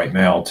a white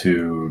male,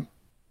 to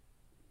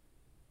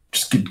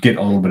just get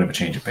a little bit of a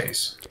change of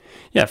pace.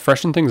 Yeah,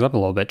 freshen things up a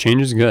little bit.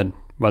 Change is good,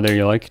 whether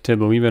you like to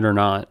believe it or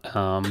not.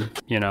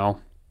 You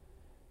know,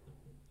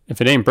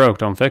 if it ain't broke,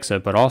 don't fix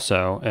it. But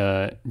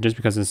also, just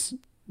because it's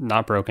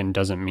not broken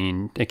doesn't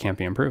mean it can't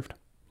be improved.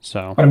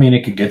 So, but I mean,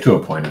 it could get to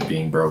a point of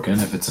being broken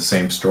if it's the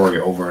same story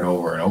over and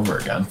over and over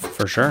again.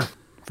 For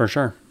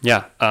sure.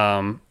 Yeah.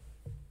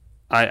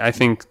 I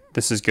think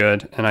this is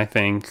good, and I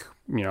think,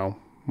 you know,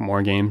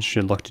 more games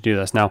should look to do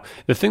this. Now,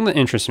 the thing that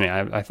interests me,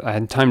 I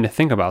had time to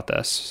think about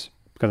this,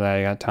 because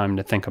I got time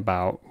to think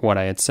about what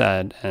I had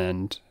said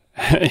and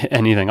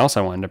anything else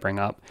I wanted to bring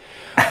up.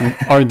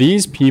 Are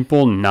these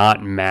people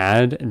not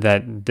mad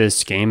that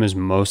this game is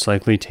most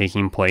likely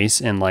taking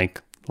place in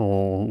like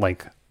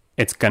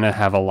it's going to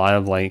have a lot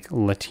of like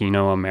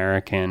Latino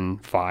American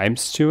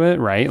vibes to it,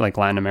 right? Like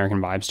Latin American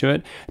vibes to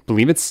it. I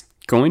believe it's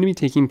going to be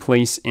taking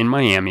place in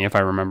Miami, if I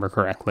remember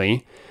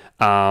correctly,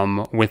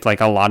 with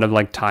like a lot of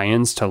like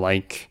tie-ins to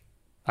like,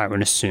 I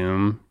would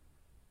assume,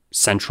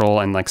 Central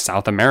and like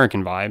South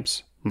American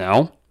vibes.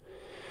 No?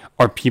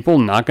 Are people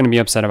not going to be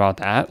upset about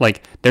that?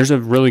 Like, there's a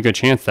really good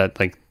chance that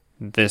like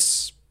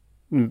this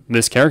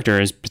character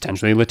is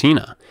potentially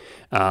Latina.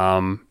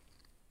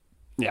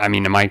 I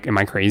mean, am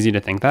I crazy to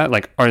think that?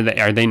 Like, are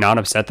they not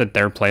upset that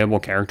their playable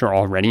character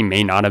already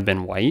may not have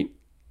been white?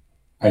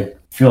 I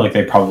feel like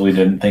they probably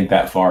didn't think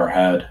that far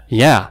ahead.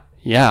 Yeah,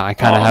 I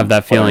kind of have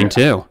that feeling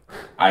too.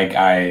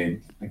 I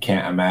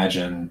can't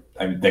imagine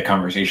the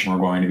conversation we're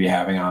going to be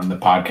having on the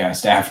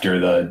podcast after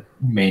the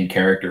main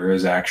character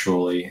is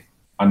actually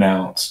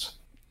announced.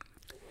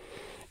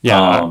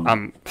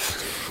 Yeah,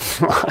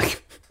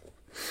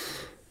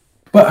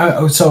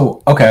 But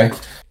so okay,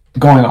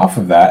 going off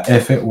of that,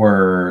 if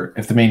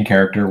the main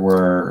character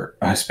were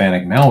a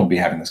Hispanic male, would be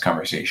having this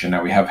conversation.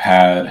 Now we have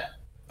had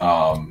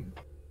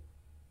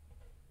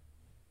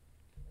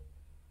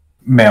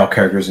male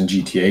characters in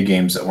GTA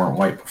games that weren't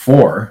white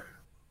before.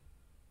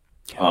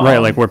 Right,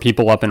 like were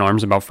people up in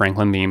arms about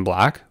Franklin being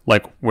black?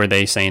 Like were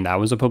they saying that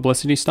was a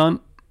publicity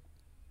stunt?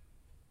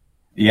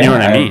 Yeah, you know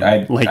what I mean?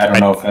 I don't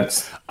know if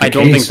that's I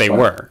don't think they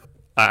were.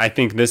 I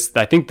think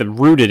the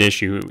rooted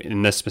issue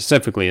in this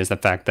specifically is the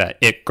fact that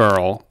it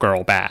girl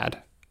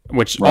bad,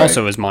 which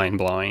also is mind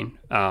blowing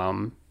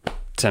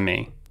to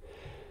me.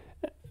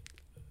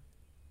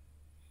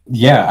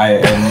 Yeah,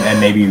 and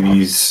maybe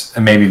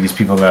these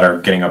people that are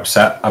getting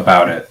upset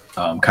about it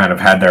kind of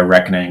had their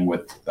reckoning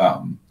with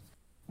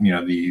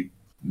the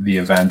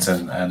events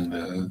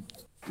and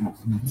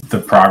the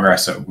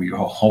progress that we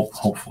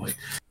hopefully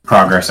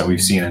progress that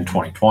we've seen in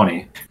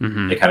 2020.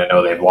 Mm-hmm. They kind of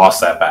know they've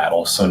lost that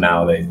battle, so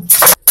now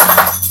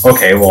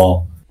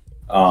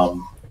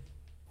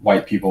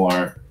white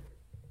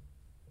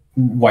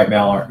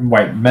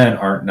men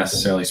aren't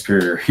necessarily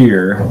superior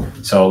here,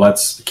 so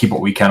let's keep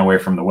what we can away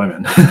from the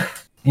women.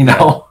 You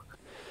know,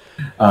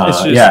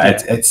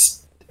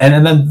 it's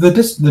and then the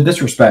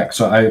disrespect.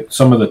 So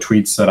some of the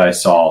tweets that I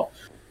saw,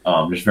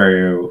 just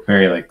very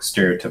very like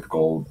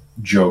stereotypical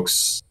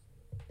jokes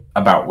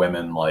about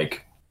women.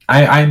 Like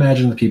I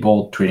imagine the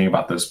people tweeting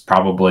about this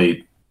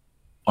probably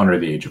under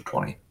the age of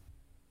 20.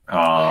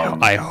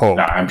 I hope.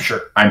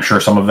 I'm sure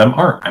some of them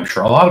aren't. I'm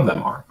sure a lot of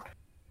them aren't.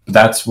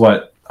 That's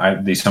what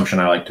the assumption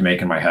I like to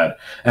make in my head.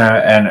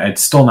 And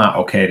it's still not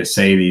okay to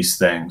say these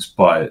things,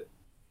 but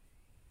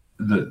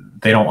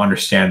they don't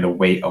understand the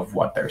weight of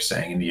what they're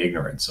saying and the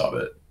ignorance of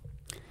it.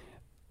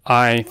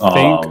 I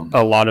think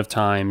a lot of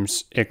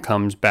times it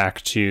comes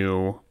back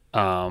to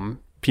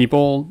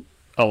people.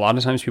 A lot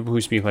of times people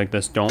who speak like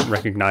this don't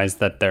recognize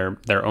that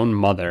their own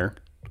mother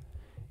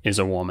is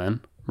a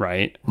woman,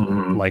 right?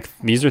 Mm-hmm. Like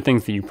these are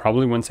things that you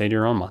probably wouldn't say to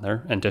your own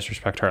mother and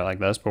disrespect her like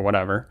this, but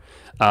whatever.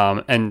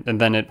 And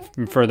then it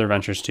further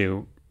ventures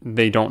to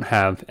they don't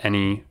have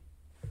any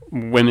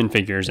women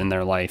figures in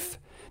their life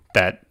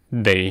that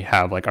they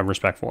have like a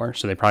respect for.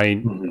 So they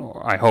probably,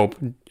 I hope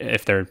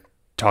if they're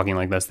talking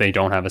like this, they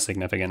don't have a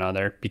significant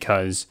other,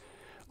 because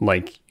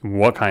like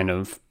what kind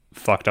of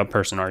fucked up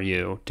person are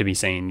you to be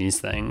saying these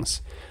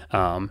things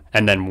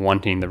and then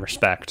wanting the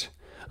respect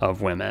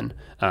of women?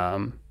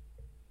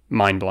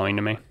 Mind blowing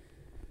to me.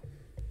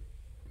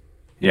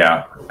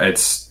 Yeah,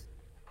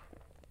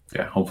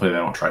 hopefully they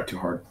don't try too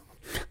hard.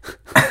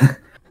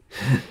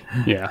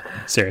 Yeah,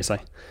 seriously.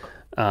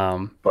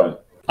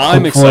 But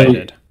I'm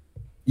excited.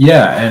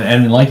 Yeah,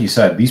 and like you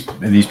said,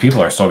 these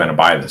people are still going to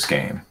buy this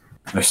game.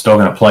 They're still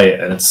going to play it,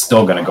 and it's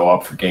still going to go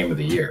up for Game of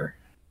the Year.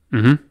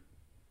 Mm-hmm.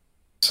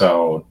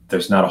 So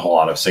there's not a whole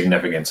lot of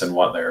significance in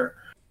what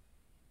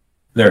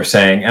they're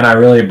saying. And I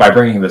really, by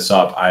bringing this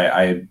up,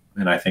 I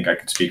think I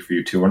could speak for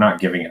you too. We're not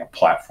giving it a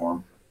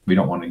platform. We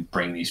don't want to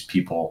bring these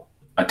people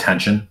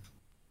attention,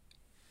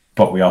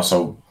 but we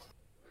also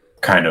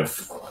kind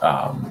of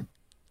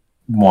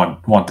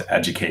want to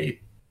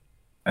educate,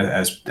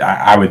 as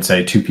I would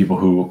say, to people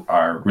who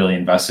are really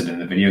invested in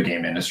the video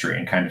game industry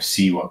and kind of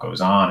see what goes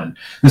on. And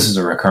this is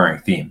a recurring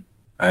theme.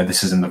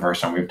 This isn't the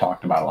first time we've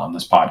talked about it on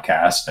this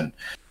podcast. And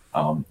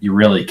you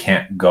really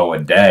can't go a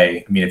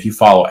day. I mean, if you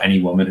follow any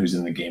woman who's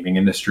in the gaming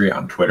industry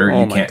on Twitter,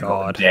 you can't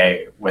go a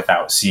day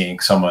without seeing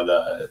some of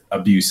the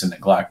abuse and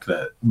neglect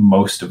that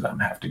most of them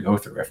have to go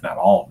through, if not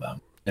all of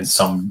them, in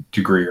some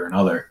degree or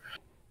another.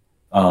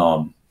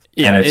 And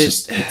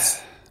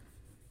it's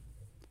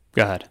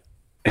go ahead.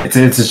 It's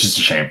just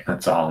a shame.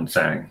 That's all I'm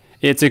saying.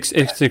 It's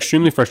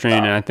extremely frustrating,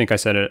 and I think I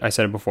said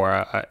it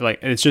before.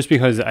 It's just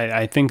because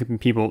I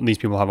think these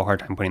people have a hard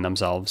time putting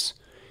themselves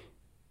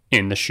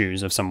in the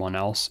shoes of someone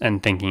else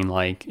and thinking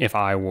like, if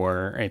I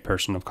were a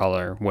person of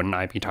color, wouldn't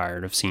I be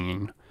tired of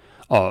seeing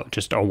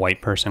just a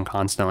white person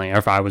constantly? Or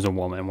if I was a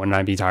woman, wouldn't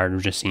I be tired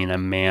of just seeing a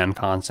man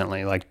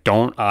constantly? Like,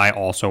 don't I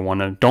also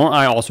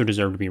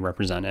deserve to be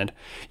represented?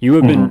 You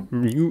have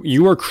been,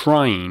 you are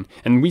crying,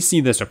 and we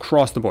see this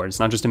across the board. It's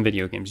not just in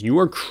video games. You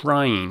are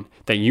crying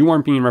that you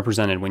aren't being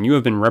represented when you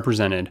have been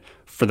represented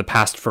for the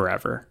past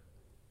forever.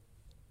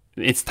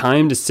 It's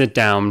time to sit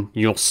down.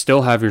 You'll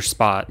still have your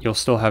spot. You'll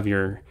still have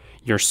your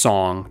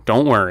song.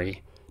 Don't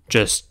worry.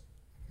 Just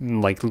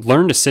like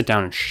learn to sit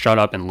down and shut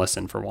up and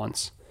listen for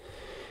once.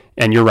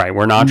 And you're right.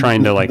 We're not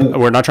trying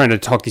to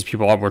talk these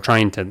people up. We're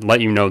trying to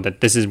let you know that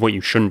this is what you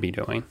shouldn't be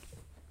doing.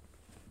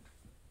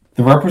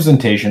 The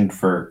representation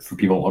for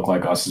people that look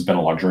like us has been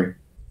a luxury.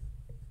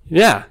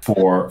 Yeah.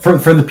 For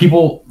the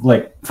people,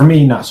 like, for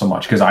me, not so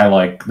much, because I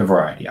like the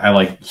variety. I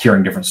like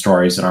hearing different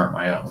stories that aren't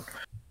my own.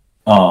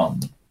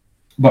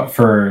 But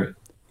for,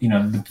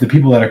 the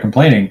people that are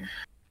complaining,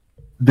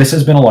 this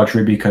has been a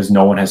luxury because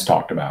no one has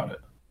talked about it.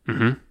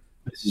 Mm-hmm.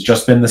 This has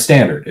just been the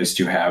standard, is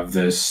to have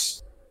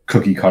this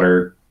cookie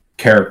cutter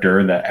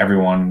character that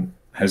everyone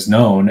has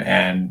known,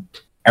 and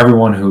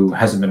everyone who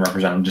hasn't been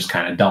represented just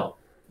kind of dealt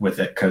with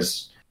it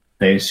because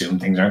they assume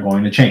things aren't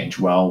going to change.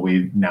 Well,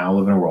 we now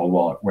live in a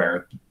world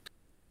where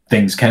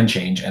things can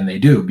change, and they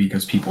do,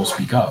 because people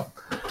speak up.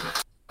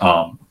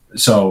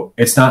 So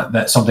it's not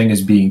that something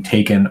is being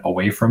taken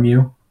away from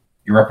you.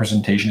 Your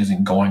representation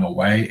isn't going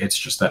away. It's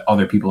just that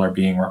other people are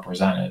being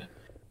represented.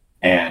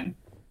 And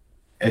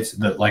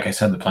like I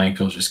said, the playing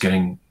field is just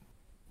getting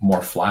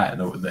more flat.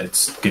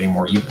 It's getting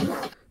more even.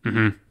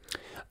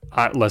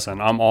 Mm-hmm. Listen,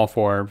 I'm all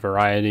for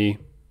variety.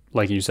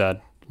 Like you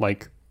said,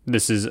 like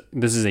this is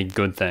a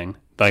good thing.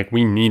 Like,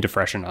 we need to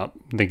freshen up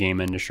the game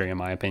industry, in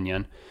my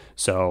opinion.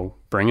 So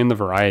bring in the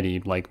variety,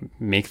 like,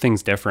 make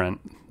things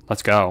different.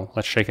 Let's go.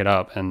 Let's shake it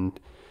up, and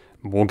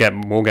we'll get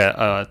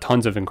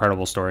tons of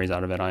incredible stories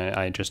out of it.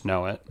 I just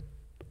know it.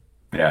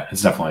 Yeah,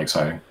 it's definitely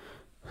exciting.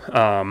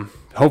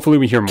 Hopefully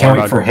we hear more. Can't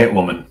wait for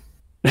Hitwoman.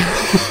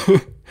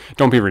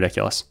 Don't be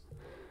ridiculous.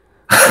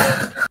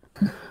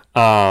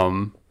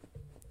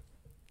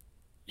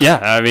 Yeah,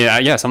 I mean,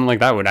 yeah, something like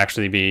that would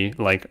actually be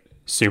like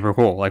super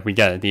cool. Like, we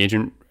get it. The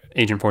Agent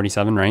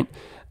 47, right?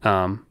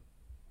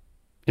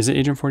 Is it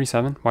Agent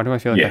 47? Why do I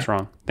feel like that's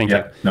wrong? Thank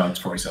you. No, it's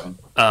 47.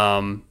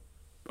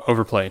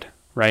 Overplayed,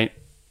 right?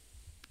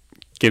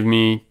 Give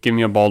me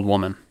a bald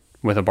woman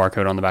with a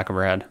barcode on the back of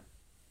her head.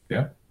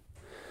 Yeah.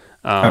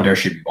 How dare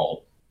she be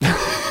bald?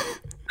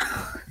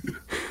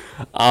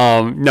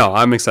 No,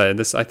 I'm excited.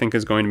 This, I think,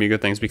 is going to be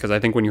good things, because I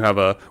think when you have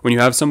a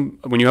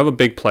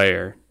big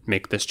player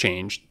make this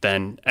change,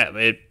 then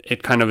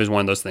it kind of is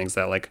one of those things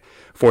that, like,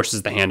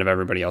 forces the hand of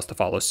everybody else to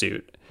follow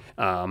suit.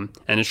 And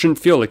it shouldn't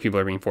feel like people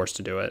are being forced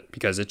to do it,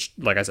 because it's,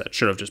 like I said, it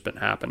should have just been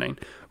happening.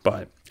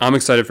 But I'm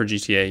excited for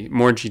GTA,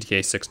 more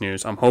GTA 6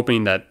 news. I'm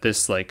hoping that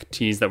this, like,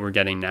 tease that we're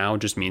getting now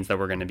just means that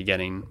we're going to be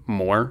getting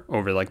more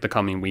over, like, the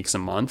coming weeks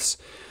and months.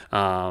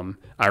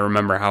 I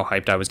remember how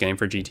hyped I was getting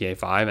for GTA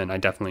 5, and I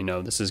definitely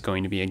know this is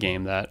going to be a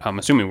game that I'm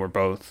assuming we're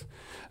both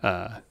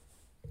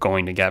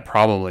going to get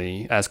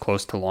probably as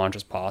close to launch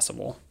as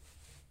possible.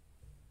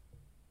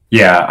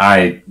 Yeah,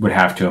 I would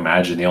have to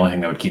imagine the only thing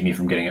that would keep me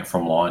from getting it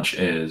from launch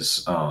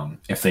is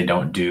if they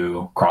don't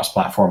do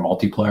cross-platform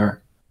multiplayer.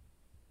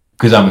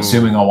 Because I'm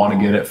assuming I'll want to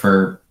get it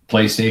for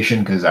PlayStation,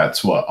 because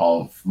that's what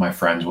all of my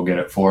friends will get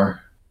it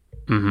for.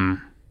 Mm-hmm.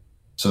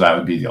 So that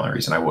would be the only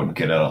reason I wouldn't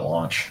get it at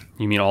launch.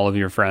 You mean all of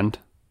your friend?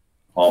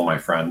 All my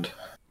friend.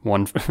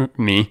 One,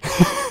 me.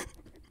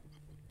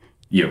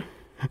 You.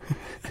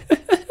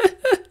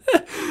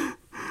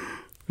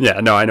 Yeah,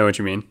 no, I know what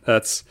you mean.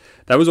 That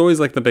was always,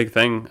 like, the big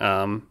thing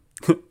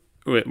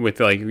with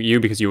like you,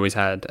 because you always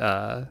had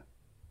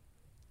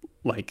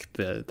like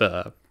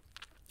the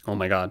oh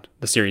my god,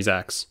 the Series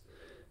X.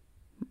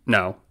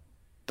 No,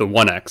 the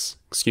 1X.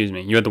 Excuse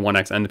me. You had the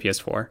 1X and the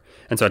PS4,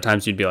 and so at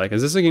times you'd be like,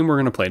 "Is this a game we're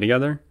gonna play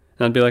together?"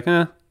 And I'd be like,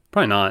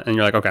 probably not." And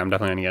you're like, "Okay, I'm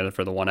definitely gonna get it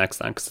for the 1X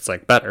then, because it's,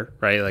 like, better,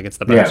 right? Like, it's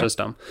the better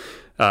system."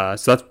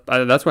 So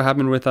that's what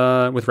happened with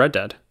Red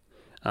Dead.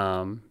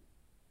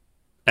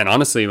 And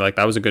honestly, like,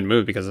 that was a good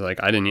move, because, like,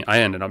 I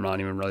ended up not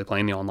even really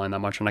playing the online that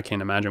much, and I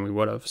can't imagine we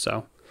would have.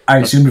 So I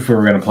assumed if we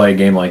were going to play a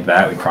game like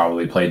that, we'd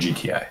probably play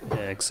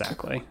GTA.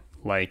 Exactly.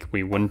 Like,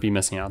 we wouldn't be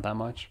missing out that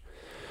much.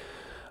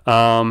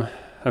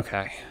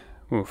 Okay.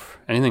 Oof.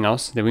 Anything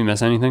else? Did we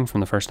miss anything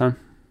from the first time?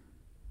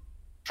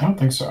 I don't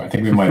think so. I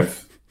think we might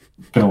have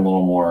been a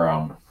little more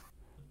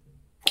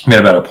made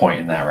a better point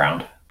in that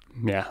round.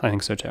 Yeah, I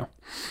think so too.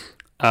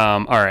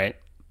 All right.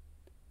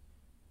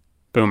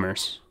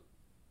 Boomers.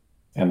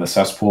 And the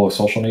cesspool of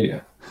social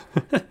media.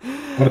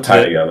 What a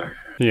tie together.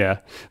 Yeah.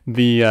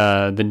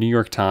 The New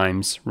York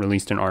Times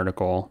released an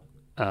article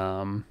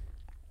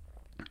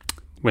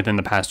within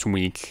the past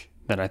week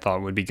that I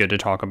thought would be good to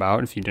talk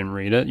about. If you didn't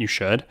read it, you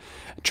should.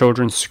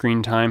 Children's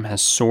screen time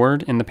has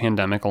soared in the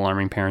pandemic,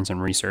 alarming parents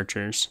and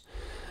researchers.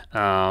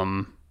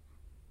 And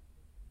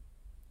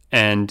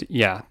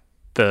yeah,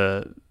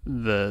 the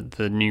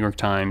New York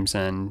Times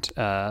and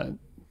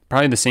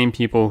probably the same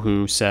people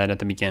who said at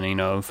the beginning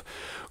of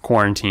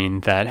quarantine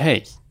that,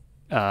 hey,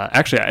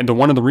 actually,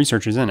 one of the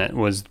researchers in it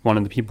was one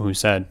of the people who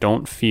said,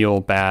 don't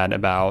feel bad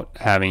about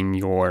having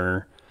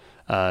your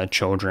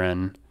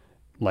children,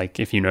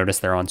 like, if you notice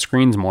they're on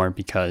screens more,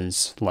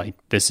 because, like,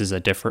 this is a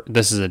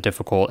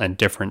difficult and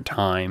different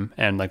time,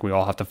 and, like, we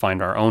all have to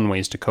find our own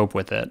ways to cope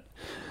with it,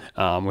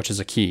 which is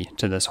a key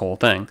to this whole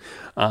thing.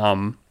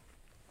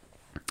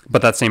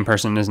 But that same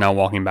person is now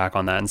walking back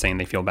on that and saying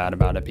they feel bad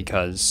about it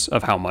because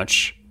of how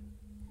much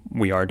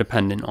we are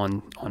dependent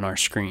on our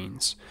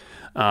screens.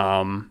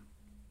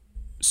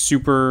 It's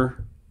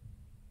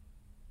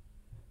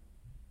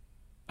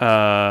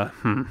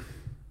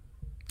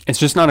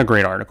just not a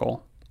great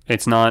article.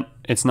 It's not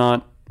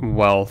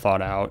well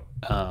thought out.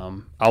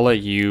 I'll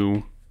let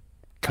you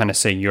kind of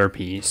say your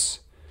piece.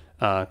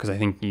 because I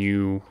think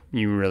you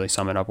really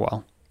sum it up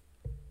well.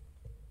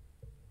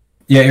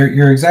 Yeah,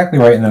 you're exactly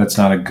right in that it's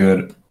not a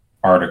good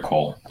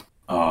article.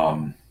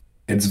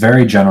 It's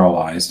very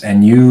generalized,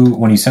 and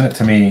when you sent it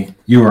to me,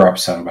 you were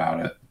upset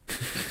about it.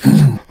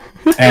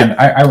 And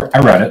I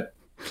read it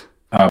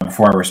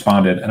before I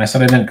responded, and I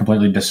said I didn't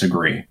completely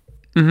disagree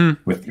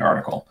with the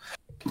article.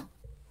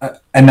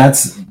 And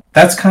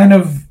that's kind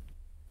of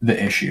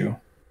the issue.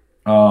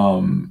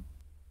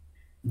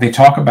 They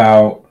talk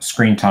about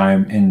screen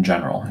time in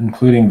general,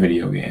 including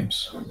video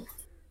games.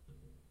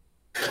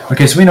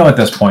 Okay, so we know at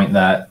this point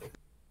that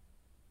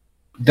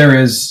there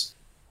is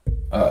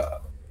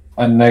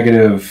a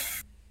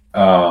negative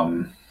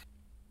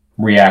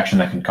reaction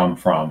that can come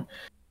from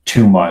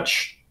too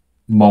much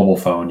mobile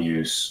phone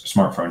use,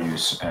 smartphone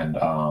use, and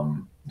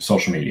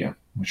social media,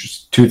 which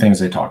is two things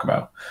they talk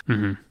about.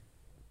 Mm-hmm.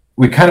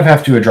 We kind of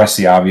have to address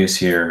the obvious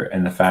here,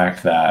 and the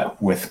fact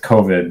that with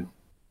COVID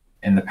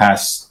in the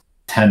past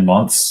 10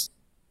 months,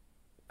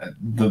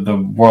 the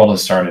world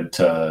has started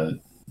to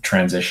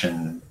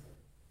transition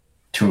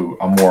to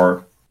a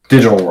more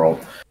digital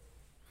world.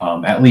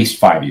 At least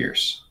 5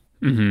 years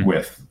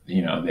with,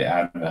 the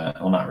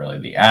advent, well, not really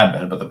the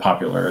advent, but the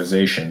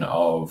popularization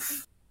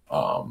of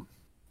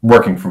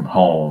working from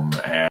home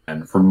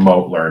and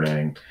remote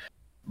learning,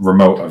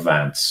 remote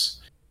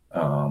events,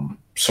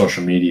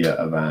 social media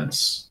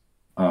events,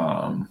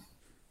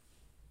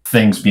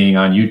 things being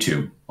on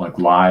YouTube, like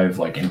live,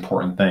 like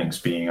important things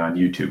being on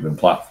YouTube and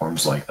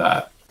platforms like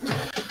that.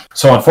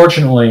 So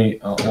unfortunately,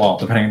 well,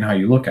 depending on how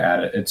you look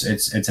at it,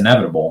 it's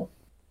inevitable.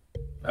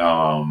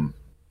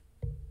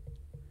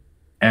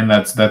 And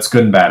that's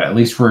good and bad. At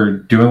least we're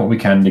doing what we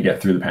can to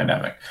get through the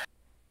pandemic.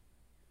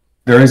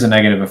 There is a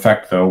negative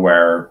effect, though,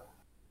 where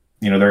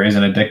there is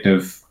an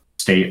addictive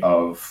state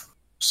of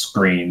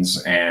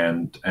screens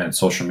and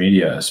social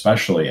media,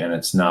 especially, and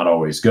it's not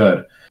always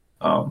good.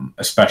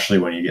 Especially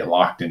when you get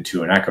locked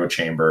into an echo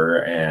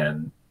chamber,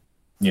 and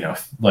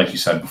like you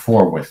said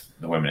before, with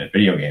the women in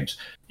video games,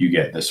 you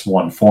get this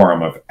one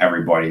forum of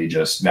everybody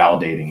just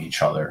validating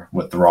each other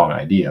with the wrong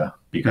idea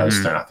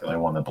because they're not the only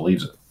one that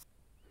believes it.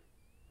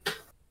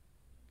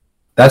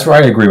 That's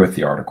where I agree with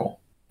the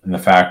article, and the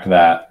fact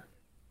that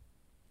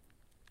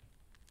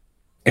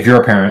if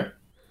you're a parent,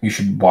 you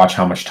should watch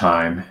how much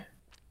time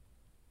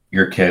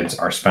your kids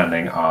are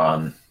spending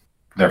on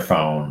their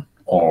phone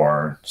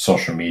or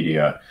social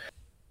media,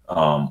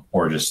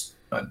 or just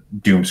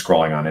doom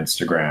scrolling on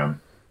Instagram.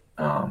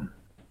 And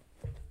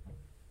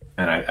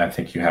I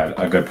think you had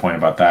a good point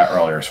about that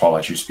earlier, so I'll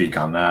let you speak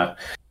on that.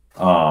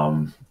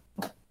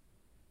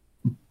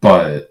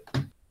 But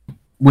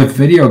with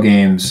video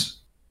games,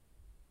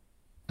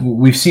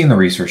 we've seen the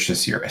research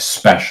this year,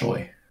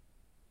 especially,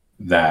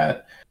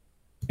 that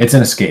it's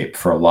an escape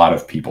for a lot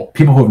of people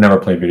who have never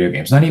played video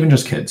games, not even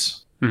just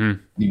kids.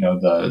 Mm-hmm.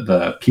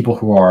 The people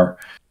who are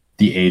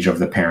the age of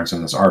the parents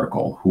in this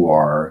article, who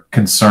are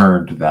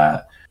concerned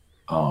that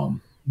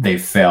they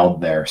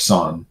failed their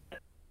son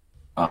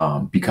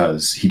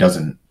because he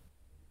doesn't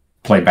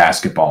play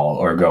basketball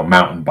or go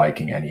mountain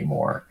biking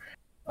anymore,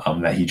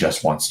 that he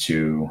just wants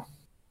to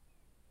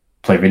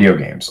play video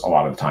games a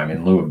lot of the time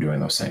in lieu of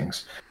doing those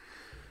things.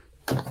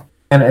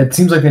 And it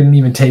seems like they didn't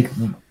even take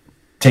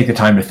the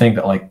time to think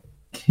that, like,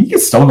 he can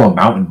still go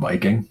mountain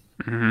biking.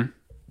 Mm-hmm.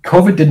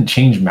 COVID didn't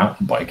change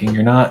mountain biking.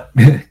 You're not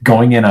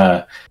going in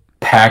a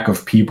pack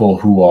of people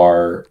who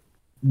are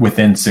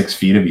within 6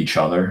 feet of each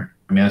other.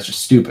 I mean, that's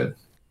just stupid.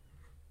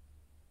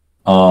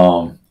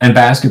 And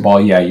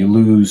basketball, yeah, you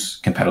lose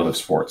competitive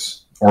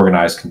sports,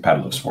 organized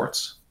competitive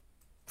sports,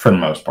 for the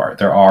most part.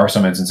 There are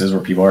some instances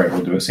where people are able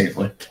to do it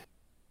safely.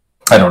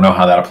 I don't know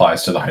how that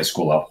applies to the high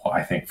school level.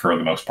 I think for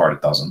the most part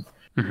it doesn't.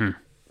 Mm-hmm.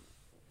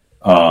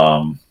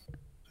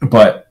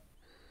 But,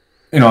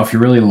 if you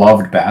really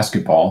loved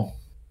basketball,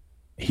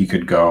 he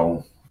could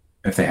go,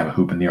 if they have a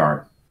hoop in the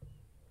yard,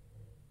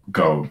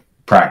 go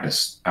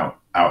practice out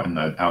in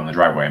the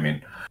driveway. I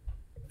mean,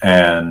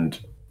 and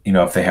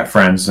if they have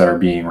friends that are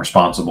being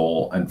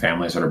responsible and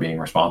families that are being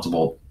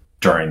responsible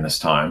during this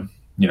time,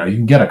 you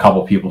can get a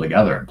couple people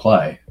together and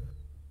play.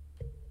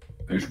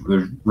 There's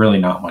really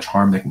not much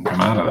harm that can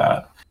come out of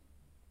that.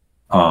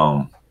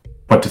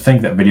 But to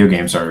think that video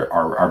games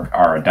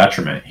are a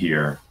detriment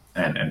here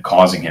and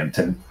causing him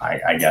to,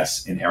 I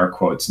guess, in air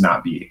quotes,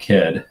 not be a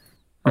kid,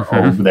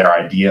 or their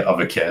idea of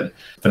a kid,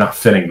 they're not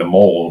fitting the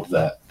mold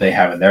that they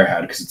have in their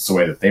head because it's the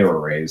way that they were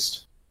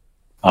raised.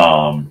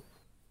 I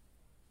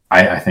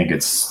think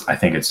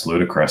it's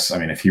ludicrous. I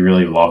mean, if he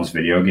really loves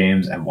video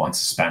games and wants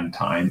to spend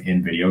time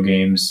in video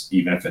games,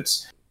 even if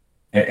it's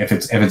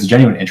a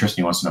genuine interest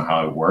and he wants to know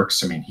how it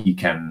works, I mean, he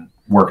can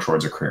work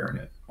towards a career in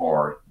it,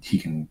 or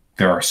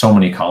there are so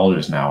many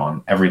colleges now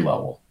on every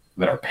level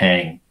that are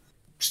paying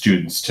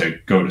students to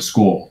go to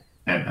school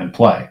and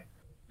play.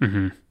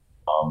 Mm-hmm.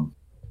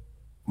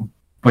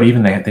 But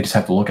even they just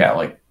have to look at,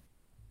 like,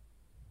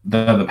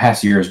 the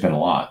past year has been a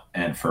lot.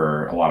 And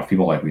for a lot of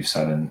people, like we've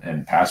said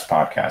in past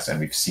podcasts, and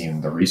we've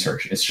seen the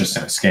research, it's just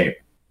an escape.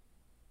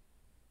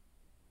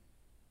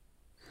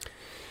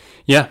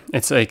 Yeah.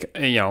 It's like,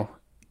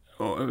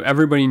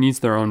 everybody needs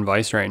their own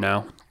vice right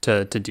now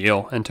to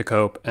deal and to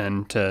cope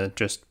and to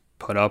just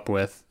put up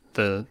with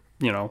the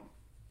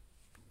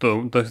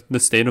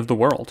state of the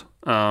world.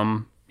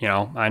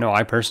 I know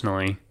I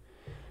personally,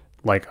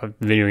 like,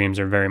 video games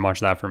are very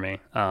much that for me.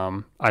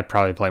 I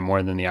probably play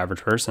more than the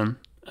average person.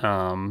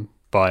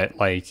 But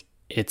like,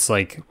 it's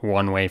like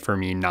one way for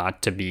me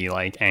not to be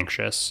like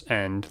anxious,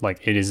 and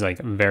like, it is like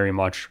very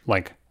much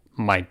like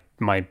my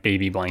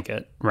baby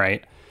blanket,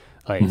 right?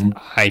 Like,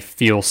 I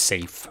feel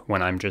safe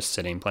when I'm just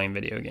sitting playing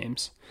video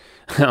games.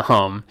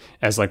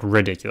 As like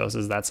ridiculous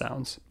as that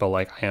sounds, but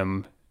like, I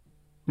am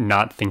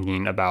not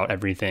thinking about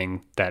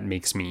everything that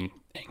makes me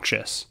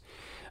anxious.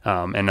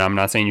 And I'm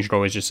not saying you should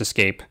always just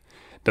escape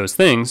those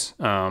things.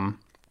 But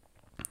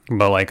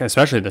like,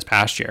 especially this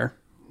past year,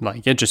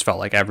 like, it just felt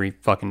like every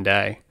fucking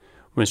day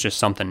was just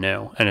something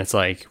new. And it's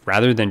like,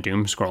 rather than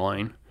doom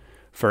scrolling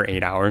for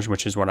 8 hours,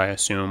 which is what I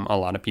assume a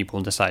lot of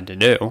people decide to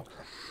do,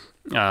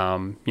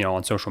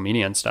 on social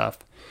media and stuff,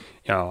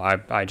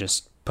 I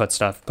just put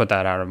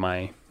that out of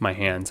my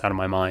hands, out of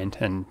my mind,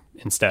 and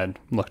instead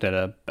looked at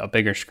a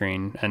bigger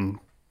screen and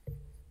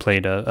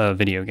played a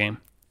video game.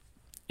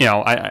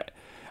 I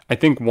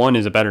think one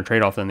is a better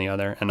trade-off than the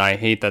other, and I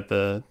hate that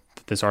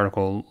this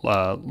article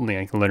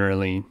like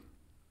literally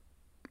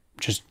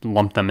just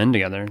lumped them in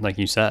together, like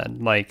you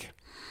said. Like,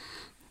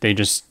 they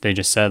just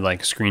said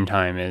like screen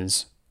time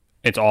it's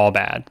all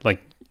bad.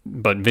 Like,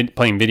 but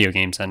playing video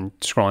games and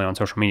scrolling on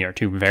social media are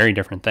two very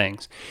different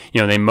things.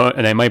 They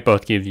might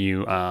both give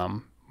you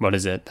what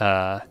is it?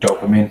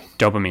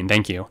 Dopamine.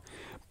 Thank you.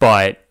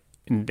 But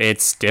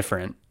it's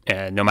different.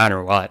 No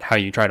matter what, how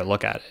you try to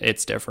look at it,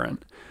 it's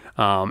different.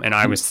 And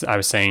I was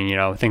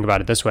saying, think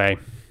about it this way.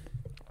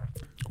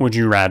 Would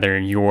you rather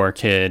your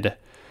kid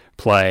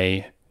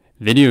play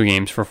video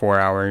games for 4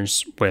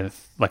 hours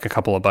with like a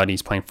couple of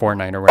buddies playing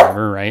Fortnite or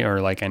whatever, right?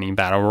 Or like any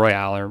battle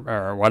royale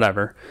or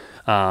whatever,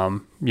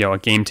 a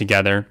game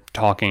together,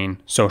 talking,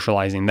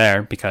 socializing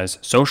there, because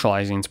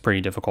socializing is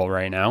pretty difficult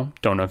right now.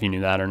 Don't know if you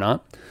knew that or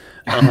not.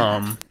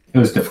 It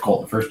was difficult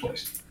in the first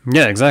place.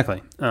 Yeah,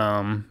 exactly.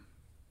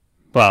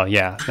 Well,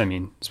 yeah, I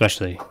mean,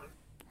 especially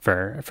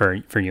for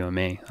you and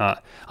me.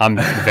 I'm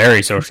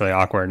very socially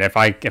awkward. If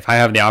I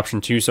have the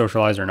option to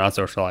socialize or not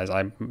socialize,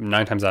 I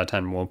 9 times out of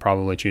 10 will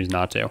probably choose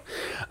not to.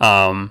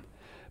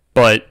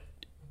 But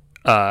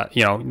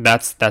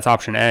that's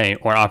option A.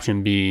 Or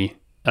option B,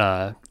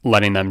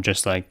 letting them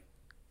just like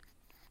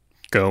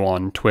go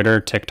on Twitter,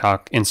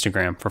 TikTok,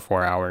 Instagram for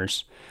 4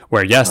 hours,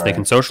 where yes, they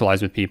can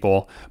socialize with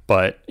people,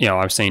 but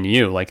I was saying to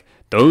you, like,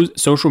 those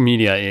social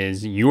media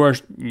is, you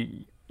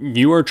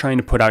are trying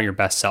to put out your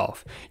best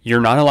self.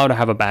 You're not allowed to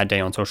have a bad day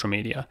on social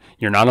media.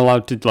 You're not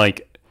allowed to,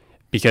 like,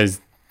 because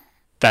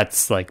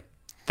that's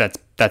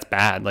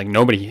bad. Like,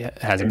 nobody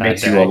has a bad day. It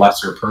makes you a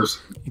lesser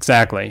person.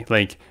 Exactly.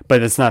 Like,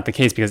 but that's not the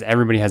case, because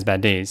everybody has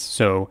bad days.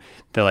 So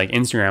the like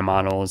Instagram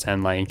models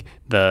and like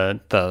the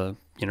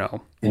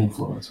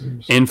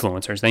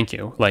influencers, thank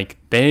you. Like,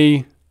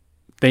 they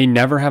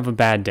never have a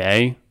bad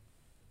day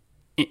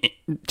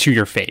to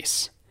your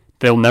face.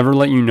 They'll never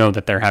let you know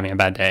that they're having a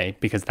bad day,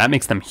 because that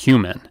makes them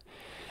human.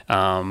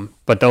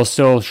 But they'll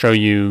still show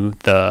you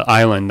the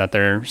island that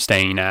they're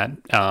staying at.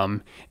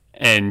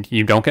 And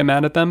you don't get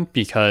mad at them,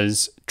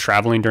 because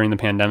traveling during the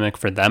pandemic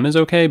for them is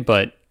okay.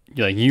 But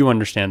like, you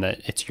understand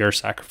that it's your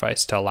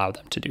sacrifice to allow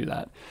them to do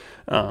that.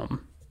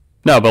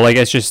 No, but like,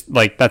 it's just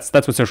like, that's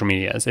what social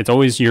media is. It's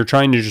always, you're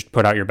trying to just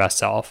put out your best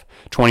self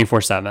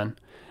 24/7.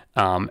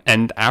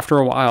 And after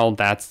a while,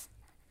 that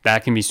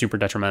can be super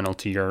detrimental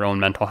to your own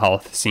mental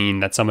health,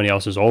 seeing that somebody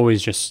else is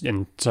always just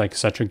in like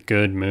such a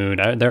good mood.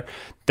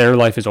 Their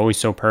life is always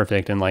so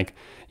perfect. And like,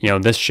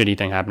 this shitty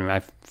thing happened to me.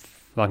 I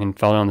fucking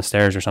fell down the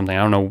stairs or something.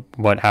 I don't know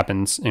what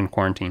happens in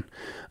quarantine.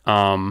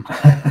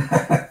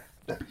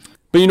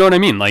 But you know what I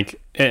mean?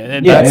 Like,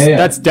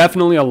 that's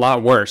definitely a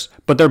lot worse,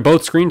 but they're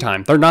both screen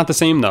time. They're not the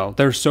same though.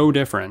 They're so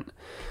different.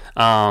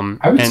 I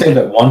would say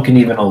that one can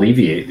even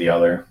alleviate the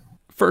other.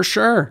 For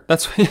sure.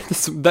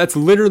 That's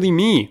literally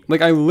me.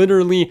 Like,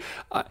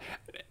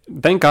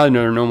 thank God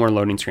there are no more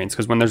loading screens,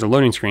 because when there's a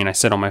loading screen, I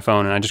sit on my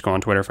phone and I just go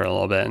on Twitter for a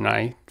little bit, and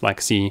I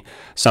like see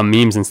some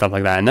memes and stuff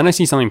like that. And then I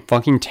see something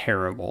fucking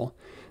terrible,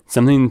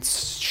 something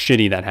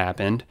shitty that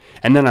happened.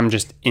 And then I'm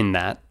just in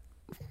that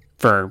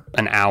for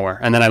an hour.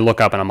 And then I look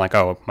up and I'm like,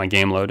 oh, my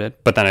game loaded.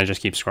 But then I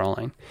just keep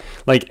scrolling.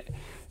 Like,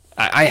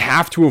 I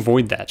have to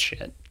avoid that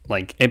shit.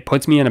 Like, it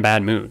puts me in a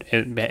bad mood.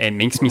 It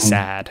makes me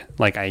sad.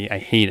 Like, I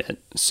hate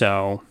it.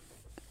 So,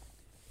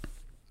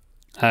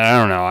 I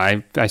don't know.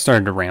 I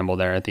started to ramble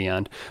there at the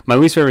end. My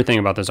least favorite thing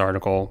about this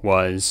article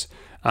was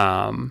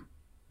the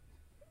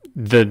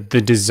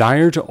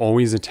desire to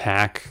always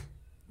attack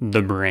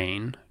the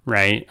brain,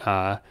 right?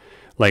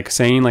 Like,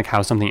 saying like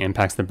how something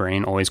impacts the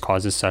brain always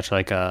causes such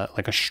like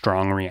a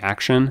strong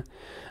reaction.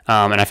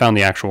 And I found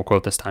the actual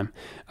quote this time.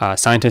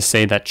 Scientists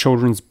say that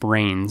children's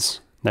brains,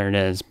 there it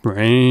is,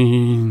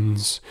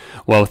 brains,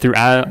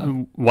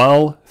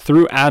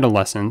 through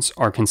adolescence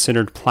are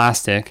considered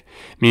plastic,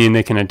 meaning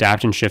they can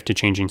adapt and shift to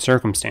changing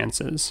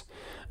circumstances.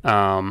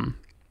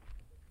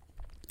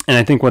 And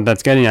I think what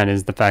that's getting at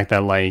is the fact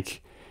that,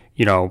 like,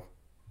 you know,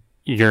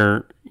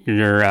 your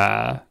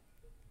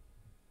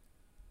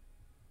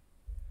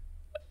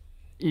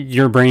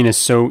brain is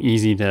so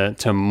easy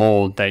to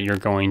mold that you're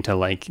going to,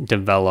 like,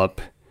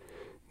 develop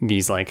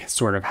these, like,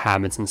 sort of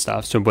habits and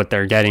stuff. So what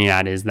they're getting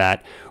at is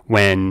that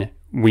when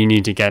we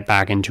need to get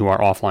back into our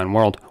offline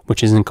world,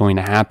 which isn't going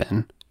to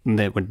happen,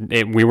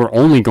 we were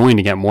only going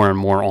to get more and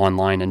more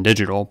online and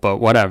digital, but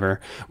whatever.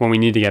 When we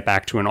need to get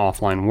back to an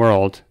offline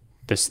world,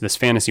 this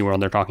fantasy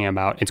world they're talking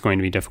about, it's going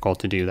to be difficult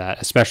to do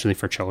that, especially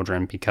for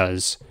children,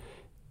 because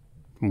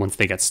once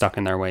they get stuck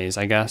in their ways,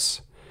 I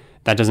guess.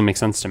 That doesn't make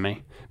sense to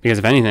me. Because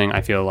if anything,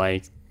 I feel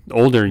like the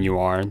older you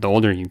are, the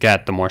older you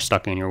get, the more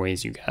stuck in your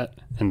ways you get,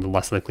 and the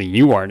less likely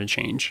you are to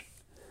change.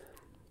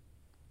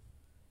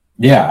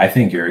 Yeah, I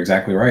think you're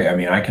exactly right. I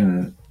mean, I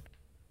can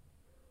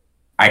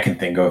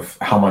think of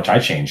how much I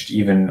changed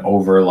even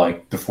over,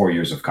 like, the 4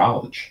 years of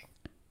college.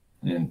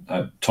 And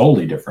a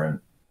totally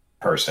different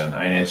person.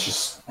 I mean, it's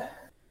just,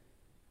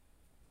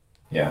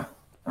 yeah.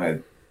 I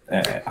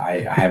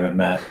haven't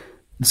met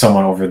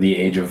someone over the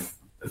age of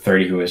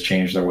 30 who has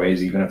changed their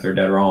ways, even if they're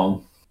dead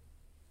wrong.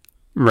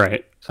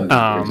 Right. So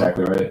you're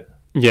exactly right.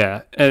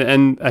 Yeah,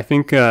 and I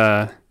think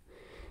I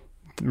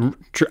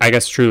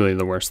guess truly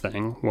the worst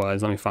thing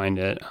was, let me find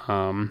it.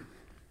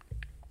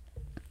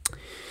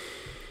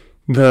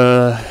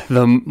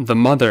 The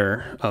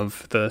mother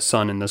of the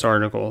son in this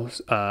article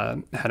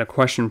had a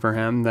question for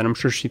him that I'm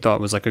sure she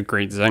thought was like a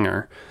great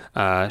zinger.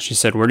 She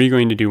said, "What are you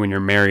going to do when you're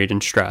married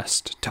and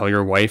stressed? Tell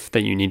your wife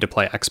that you need to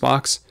play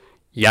Xbox?"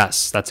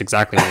 Yes, that's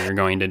exactly what you're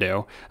going to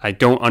do. I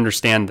don't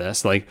understand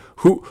this. Like,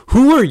 who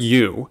are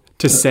you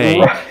to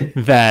say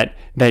that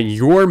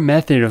your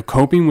method of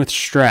coping with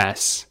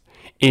stress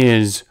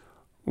is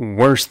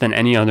worse than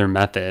any other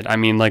method? I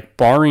mean, like,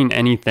 barring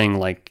anything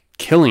like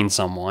killing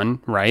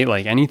someone, right?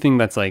 Like anything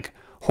that's like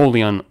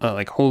wholly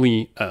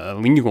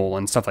illegal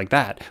and stuff like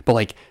that.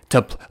 But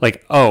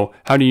oh,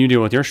 how do you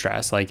deal with your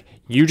stress? Like,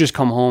 you just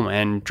come home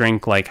and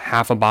drink like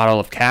half a bottle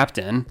of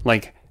Captain.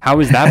 Like, how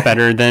is that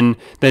better than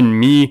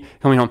me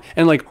coming home?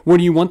 And like, what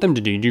do you want them to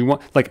do? Do you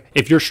want, like,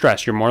 if you're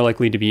stressed, you're more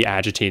likely to be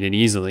agitated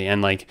easily,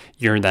 and like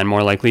you're then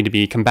more likely to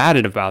be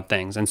combative about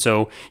things. And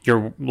so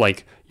you're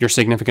like, your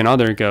significant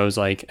other goes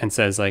like and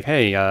says like,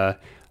 "Hey,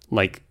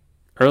 like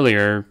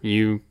earlier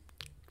you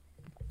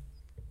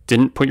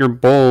didn't put your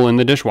bowl in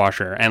the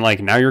dishwasher, and like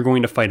now you're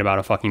going to fight about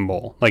a fucking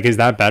bowl." Like, is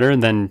that better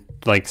than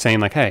like saying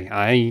like,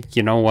 "Hey,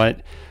 you know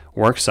what,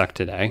 work sucked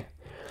today.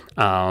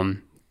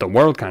 The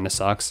world kind of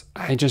sucks.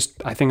 I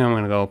think I'm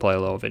going to go play a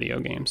little video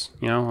games.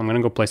 You know, I'm going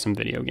to go play some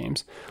video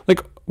games." Like,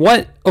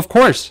 what? Of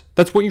course,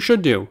 that's what you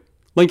should do.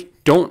 Like,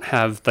 don't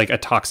have like a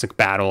toxic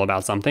battle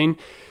about something.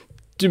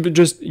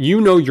 Just,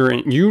 you know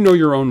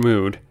your own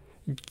mood.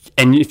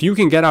 And if you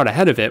can get out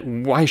ahead of it,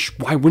 why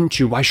wouldn't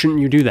you? Why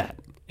shouldn't you do that?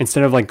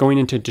 Instead of like going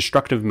into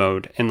destructive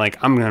mode and like,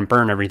 I'm going to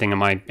burn everything in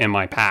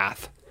my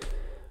path.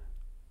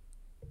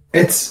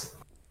 It's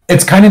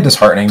kind of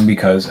disheartening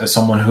because as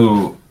someone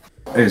who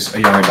is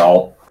a young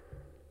adult,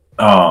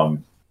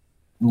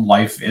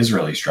 life is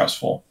really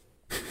stressful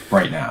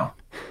right now.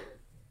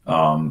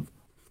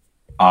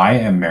 I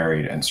am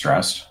married and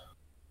stressed,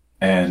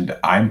 and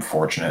I'm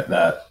fortunate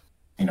that,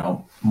 you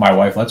know, my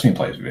wife lets me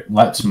play video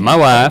games. My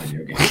wife.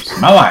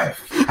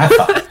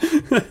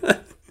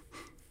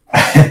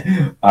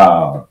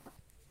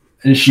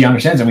 She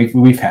understands, and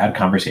we've had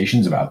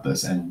conversations about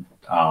this, and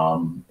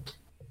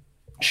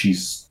she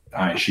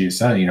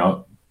said, you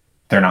know,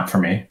 they're not for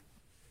me.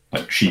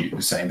 Like, she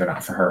was saying they're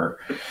not for her.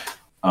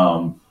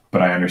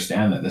 But I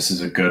understand that this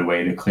is a good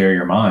way to clear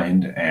your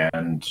mind.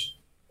 And,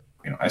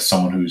 you know, as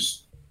someone who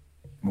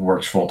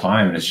works full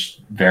time and is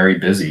very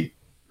busy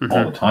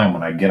all the time,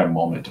 when I get a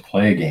moment to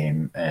play a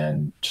game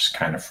and just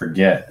kind of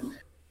forget,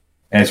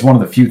 and it's one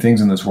of the few things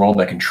in this world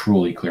that can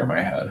truly clear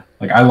my head.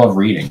 Like, I love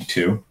reading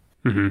too,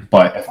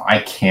 but if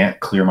I can't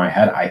clear my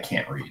head, I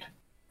can't read.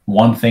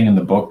 One thing in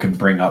the book could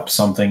bring up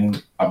something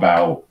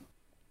about,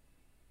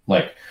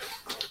 like,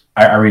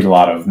 I read a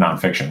lot of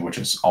nonfiction, which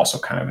is also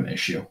kind of an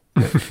issue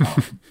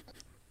with,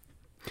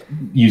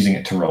 using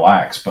it to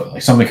relax, but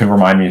like something could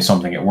remind me of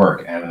something at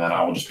work, and then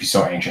I will just be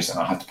so anxious and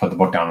I'll have to put the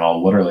book down, and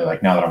I'll literally,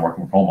 like, now that I'm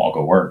working from home, I'll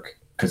go work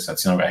because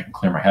that's the only way I can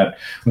clear my head.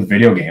 With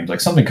video games,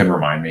 like, something could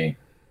remind me,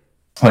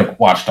 like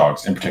Watch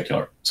Dogs in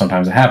particular.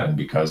 Sometimes it happened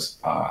because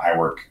I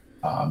work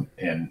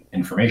in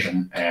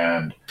information,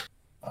 and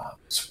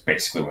it's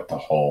basically what the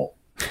whole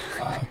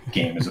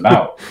game is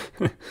about.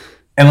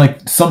 And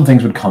like, some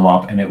things would come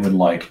up and it would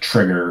like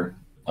trigger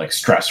like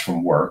stress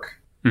from work.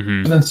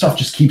 But then stuff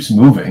just keeps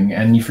moving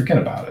and you forget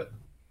about it.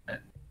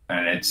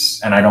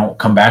 And I don't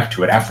come back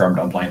to it after I'm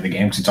done playing the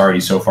game because it's already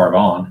so far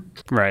gone.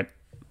 Right.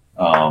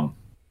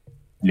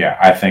 Yeah,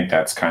 I think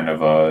that's kind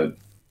of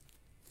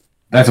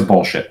that's a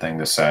bullshit thing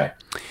to say.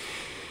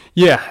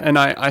 Yeah, and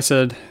I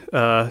said,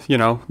 you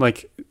know,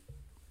 like,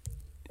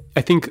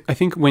 I think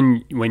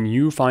when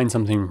you find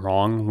something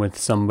wrong with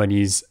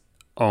somebody's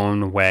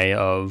own way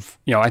of,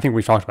 you know, I think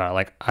we've talked about it.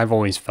 Like, I've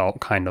always felt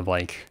kind of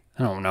like,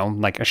 I don't know,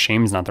 like,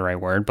 ashamed's not the right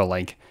word, but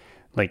like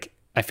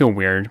I feel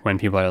weird when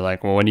people are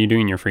like, well, what do you do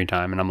in your free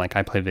time? And I'm like,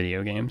 I play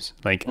video games.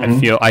 Like,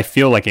 I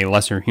feel like a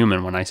lesser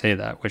human when I say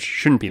that, which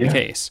shouldn't be the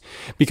case,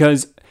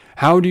 because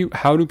how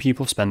do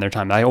people spend their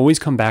time? I always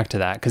come back to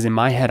that, because in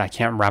my head, I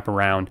can't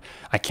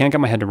get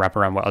my head to wrap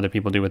around what other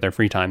people do with their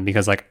free time,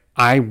 because like,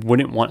 I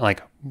wouldn't want,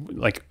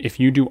 like if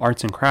you do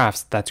arts and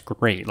crafts, that's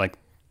great. Like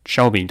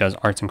Shelby does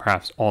arts and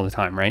crafts all the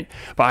time, right?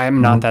 But I am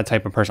not that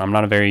type of person. I'm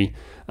not a very,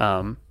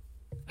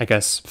 I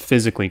guess,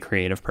 physically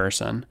creative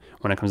person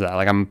when it comes to that.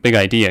 Like, I'm a big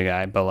idea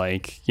guy, but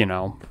like, you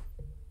know,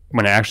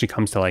 when it actually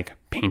comes to like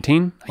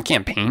painting, I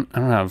can't paint. I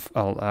don't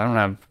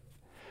have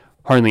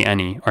hardly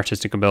any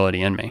artistic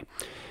ability in me.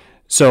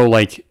 So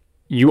like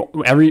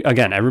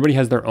everybody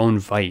has their own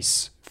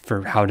vice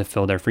for how to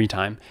fill their free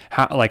time.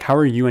 How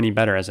are you any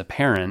better as a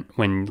parent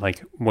when, like,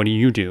 what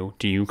do?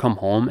 Do you come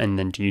home and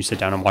then do you sit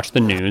down and watch the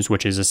news,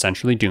 which is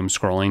essentially doom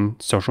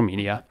scrolling social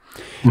media?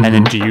 And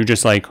then do you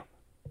just like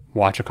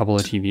watch a couple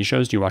of TV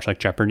shows? Do you watch like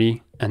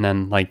Jeopardy and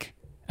then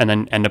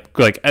end up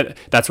like,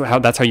 that's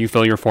how you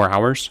fill your 4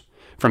 hours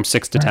from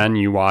 6 to 10?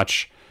 You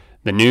watch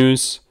the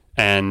news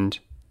and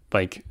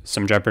like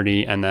some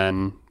Jeopardy and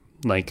then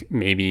like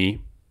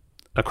maybe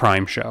a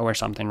crime show or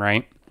something,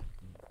 right?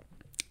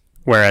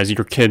 Whereas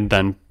your kid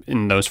then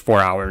in those 4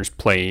 hours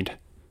played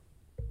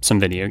some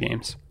video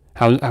games.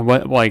 How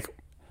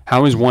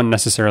is one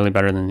necessarily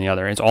better than the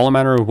other? It's all a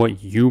matter of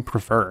what you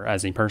prefer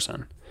as a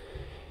person.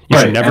 You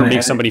should never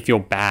make somebody feel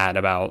bad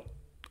about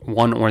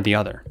one or the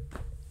other.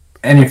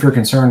 And if you're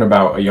concerned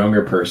about a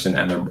younger person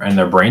and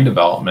their brain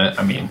development,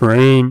 I mean,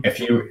 if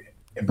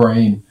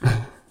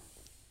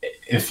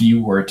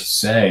you were to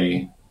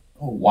say,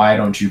 why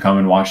don't you come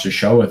and watch the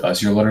show with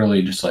us? You're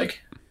literally just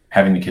like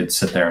having the kids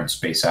sit there and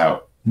space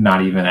out,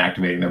 not even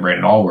activating their brain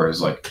at all.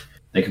 Whereas like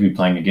they could be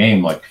playing a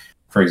game, like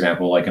for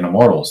example, like in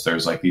Immortals,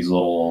 there's like these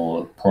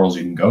little portals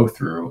you can go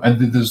through,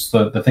 and there's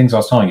the things I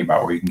was telling you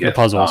about where you can get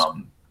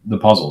the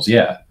puzzles.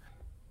 Yeah,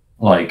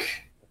 like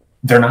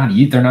they're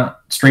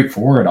not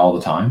straightforward all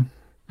the time,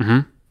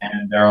 and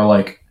they're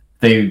like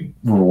they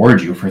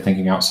reward you for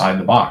thinking outside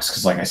the box,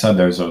 because like I said,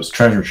 there's those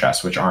treasure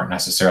chests which aren't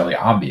necessarily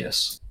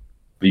obvious,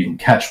 but you can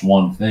catch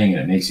one thing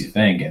and it makes you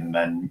think, and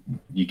then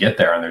you get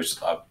there and there's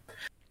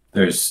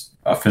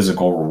a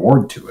physical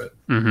reward to it.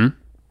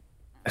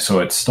 So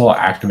it's still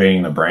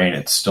activating the brain.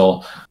 It's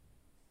still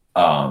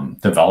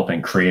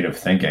developing creative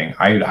thinking.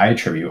 I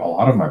attribute a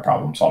lot of my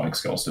problem solving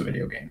skills to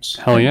video games.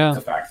 Hell yeah.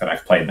 The fact that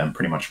I've played them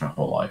pretty much my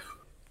whole life.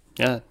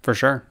 Yeah, for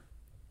sure.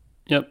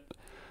 Yep.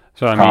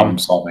 So problem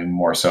solving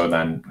more so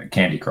than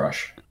Candy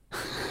Crush.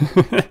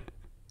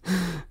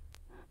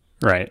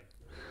 Right.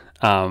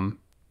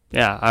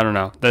 Yeah, I don't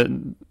know.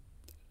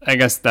 I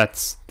guess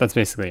that's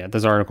basically it.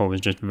 This article was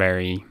just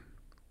very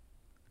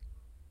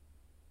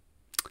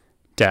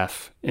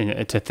deaf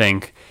to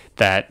think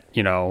that,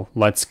 you know,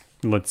 let's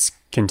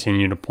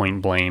continue to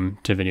point blame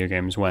to video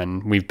games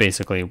when we've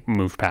basically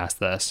moved past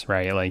this,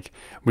 right? Like,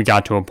 we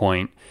got to a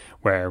point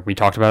where we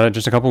talked about it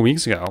just a couple of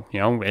weeks ago. You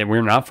know,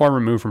 we're not far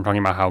removed from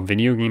talking about how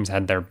video games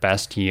had their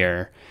best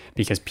year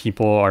because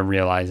people are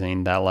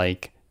realizing that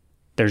like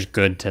there's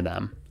good to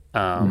them.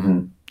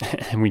 And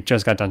we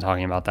just got done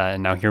talking about that,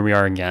 and now here we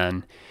are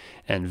again,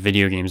 and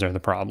video games are the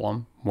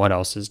problem. What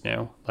else is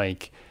new?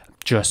 Like, I'm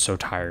just so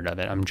tired of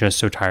it. I'm just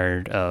so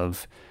tired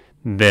of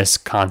this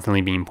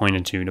constantly being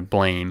pointed to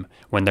blame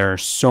when there are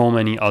so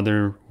many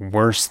other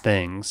worse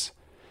things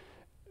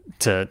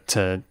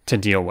to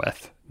deal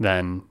with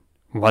than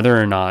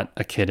whether or not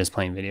a kid is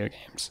playing video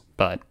games.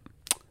 But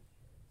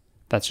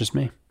that's just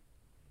me.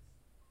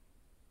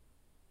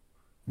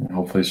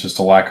 Hopefully it's just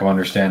a lack of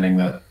understanding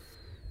that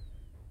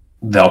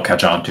they'll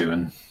catch on to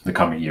in the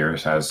coming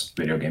years as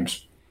video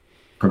games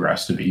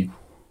progress to be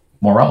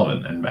more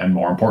relevant and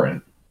more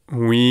important.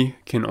 We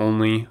can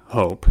only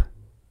hope.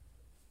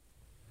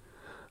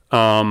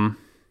 All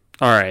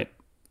right.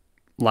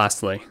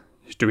 Lastly,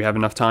 do we have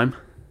enough time?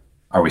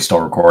 Are we still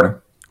recording?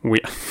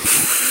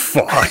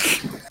 Fuck.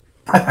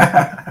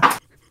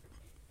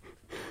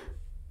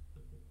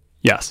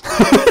 Yes.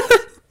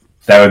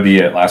 That would be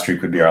it. Last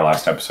week would be our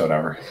last episode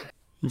ever.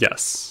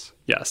 Yes.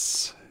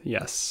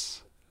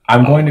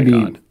 I'm going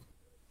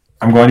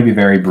to be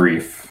very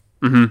brief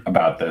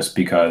about this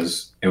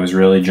because it was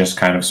really just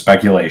kind of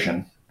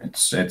speculation.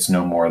 It's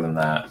no more than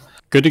that.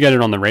 Good to get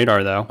it on the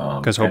radar though,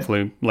 because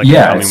hopefully, in the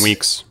coming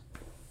weeks,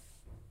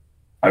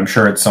 I'm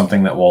sure it's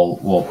something that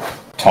we'll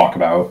talk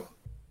about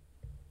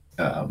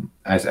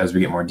as we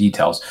get more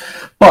details.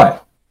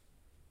 But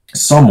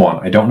someone,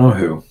 I don't know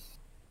who,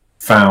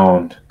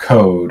 found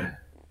code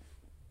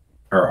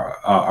or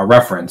a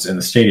reference in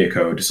the Stadia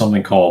code to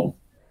something called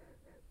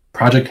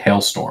Project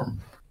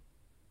Hailstorm,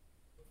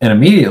 and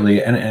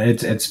immediately, and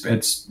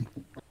it's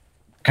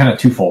kind of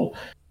twofold.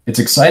 It's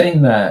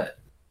exciting that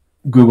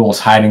Google is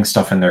hiding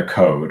stuff in their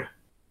code,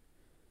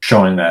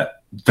 showing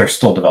that they're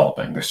still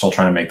developing. They're still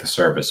trying to make the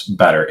service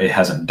better. It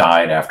hasn't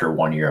died after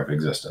 1 year of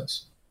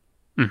existence.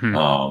 And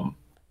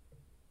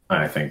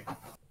I think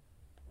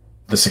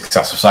the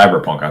success of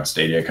Cyberpunk on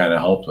Stadia kind of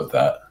helped with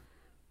that.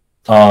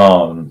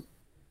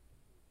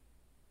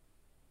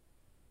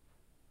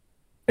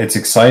 it's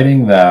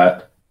exciting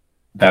that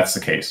that's the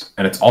case.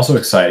 And it's also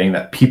exciting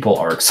that people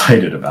are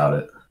excited about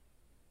it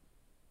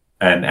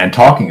and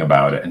talking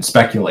about it and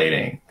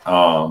speculating.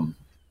 So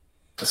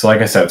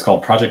like I said, it's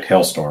called Project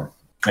Hailstorm.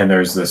 And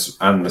there's this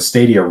on the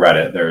Stadia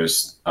Reddit,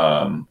 there's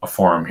a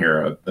forum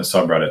here, a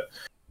subreddit.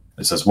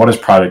 It says, what is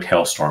Project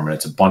Hailstorm? And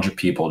it's a bunch of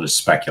people just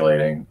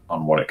speculating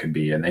on what it could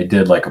be. And they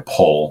did like a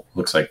poll,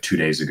 looks like 2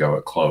 days ago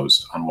it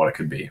closed, on what it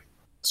could be.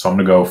 So I'm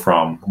going to go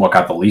from what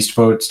got the least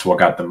votes to what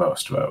got the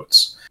most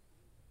votes.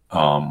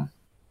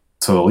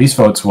 So the least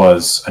votes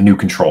was a new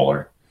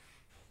controller,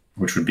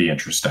 which would be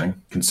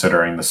interesting,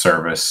 considering the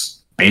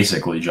service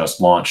basically just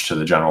launched to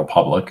the general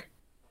public.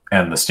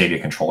 And the Stadia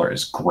controller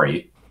is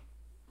great.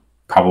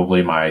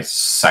 Probably my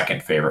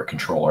second favorite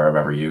controller I've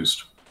ever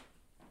used.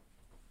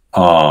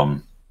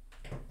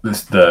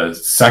 The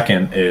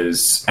second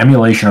is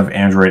emulation of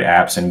Android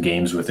apps and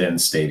games within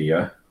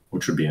Stadia,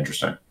 which would be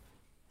interesting.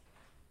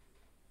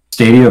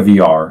 Stadia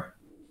VR,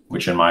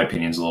 which in my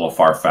opinion is a little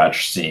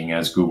far-fetched, seeing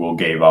as Google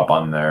gave up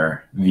on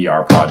their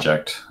VR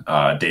project,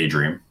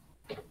 Daydream.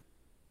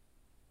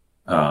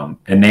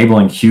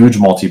 Enabling huge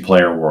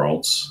multiplayer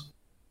worlds.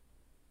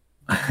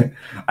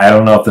 I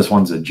don't know if this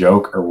one's a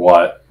joke or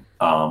what.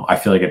 I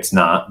feel like it's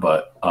not,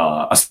 but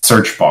a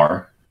search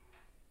bar.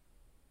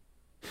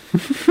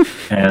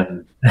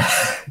 And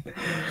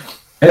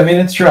I mean,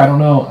 it's true. I don't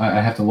know. I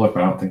have to look,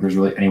 but I don't think there's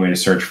really any way to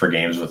search for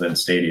games within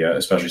Stadia,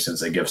 especially since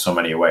they give so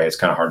many away. It's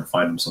kind of hard to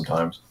find them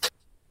sometimes.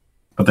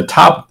 But the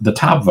top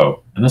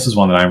vote, and this is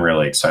one that I'm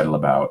really excited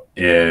about,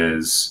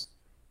 is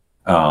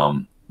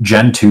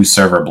Gen 2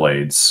 server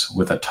blades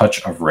with a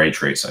touch of ray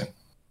tracing.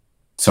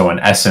 So in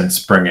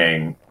essence,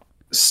 bringing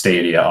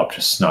Stadia up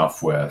to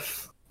snuff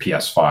with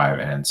PS5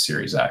 and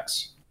Series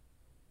X.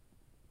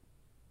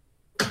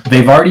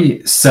 They've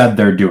already said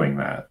they're doing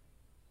that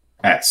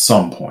at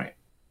some point.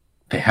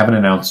 They haven't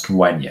announced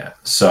when yet.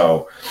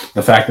 So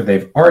the fact that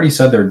they've already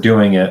said they're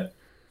doing it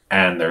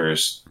and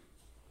there's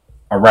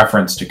a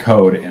reference to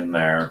code in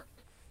there,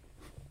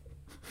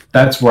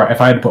 that's where,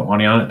 if I had to put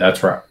money on it,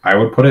 that's where I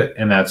would put it.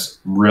 And that's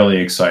really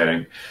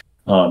exciting.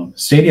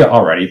 Stadia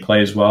already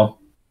plays well.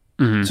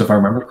 Mm-hmm. So if I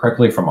remember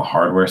correctly, from a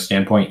hardware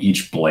standpoint,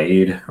 each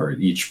blade or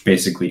each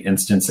basically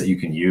instance that you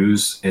can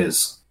use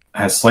has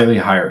slightly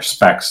higher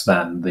specs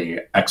than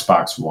the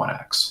Xbox One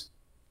X.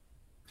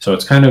 So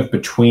it's kind of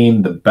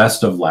between the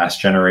best of last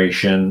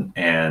generation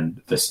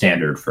and the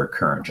standard for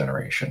current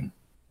generation.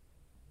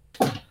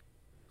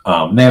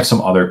 They have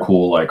some other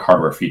cool like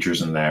hardware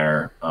features in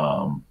there.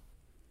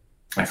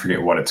 I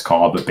forget what it's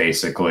called, but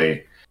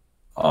basically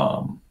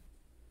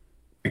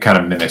it kind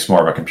of mimics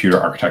more of a computer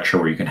architecture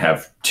where you can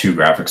have two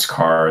graphics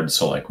cards.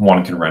 So like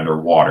one can render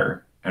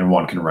water and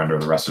one can render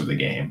the rest of the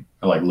game,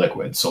 or like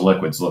liquids. So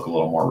liquids look a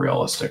little more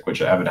realistic,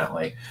 which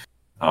evidently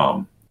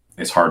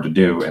is hard to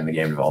do in the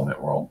game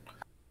development world.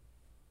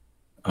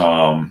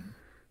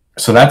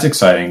 So that's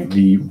exciting.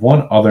 The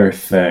one other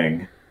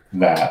thing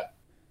that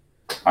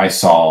I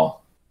saw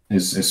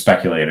is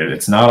speculated.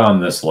 It's not on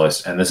this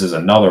list, and this is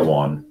another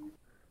one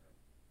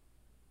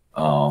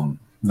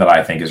that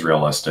I think is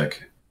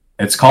realistic.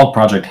 It's called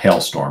Project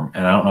Hailstorm,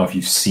 and I don't know if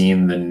you've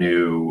seen the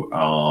new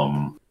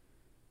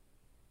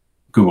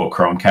Google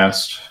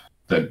Chromecast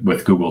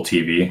with Google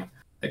TV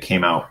that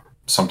came out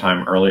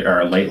sometime early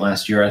or late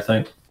last year, I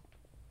think.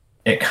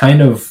 It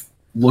kind of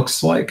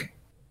looks like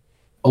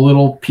a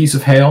little piece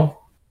of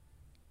hail.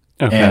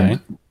 Okay.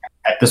 And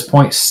at this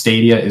point,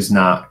 Stadia is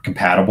not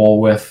compatible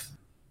with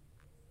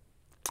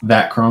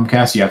that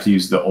Chromecast. You have to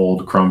use the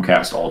old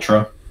Chromecast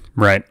Ultra.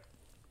 Right.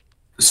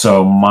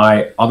 So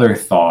my other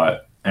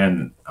thought,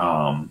 and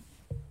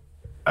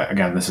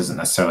again, this isn't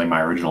necessarily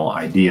my original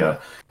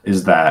idea,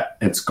 is that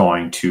it's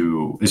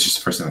just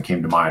the first thing that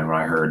came to mind when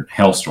I heard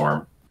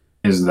Hailstorm,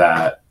 is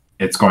that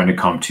it's going to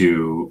come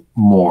to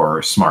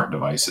more smart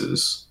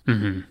devices.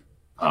 Mm-hmm.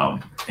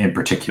 In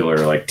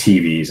particular, like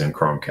TVs and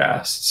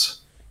Chromecasts.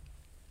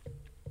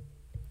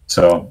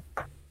 So,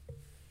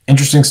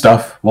 interesting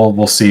stuff. Well,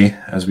 we'll see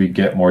as we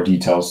get more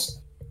details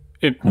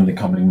in the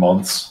coming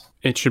months.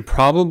 It should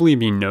probably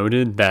be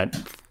noted that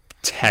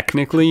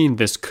technically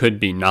this could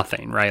be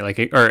nothing, right? Like,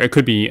 it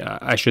could be,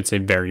 I should say,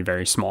 very,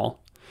 very small,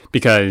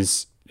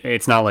 because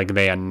it's not like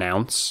they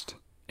announced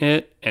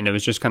it and it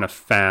was just kind of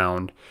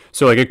found.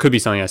 So, like, it could be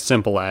something as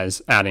simple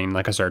as adding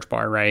like a search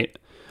bar, right?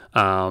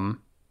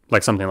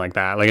 Like something like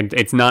that. Like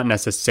it's not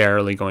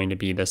necessarily going to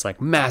be this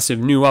like massive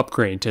new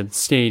upgrade to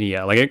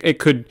Stadia. Like it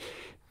could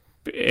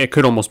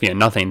almost be a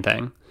nothing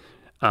thing.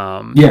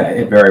 Yeah,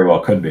 it very well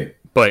could be.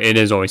 But it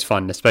is always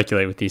fun to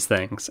speculate with these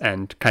things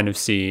and kind of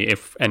see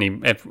if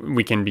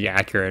we can be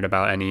accurate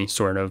about any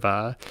sort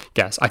of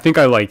guess. I think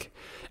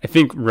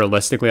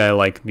realistically I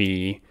like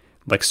the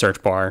like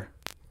search bar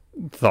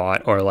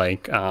thought, or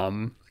like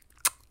kind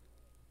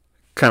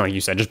of like you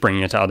said, just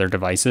bringing it to other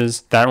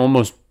devices. That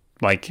almost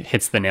like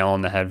hits the nail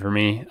on the head for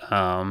me,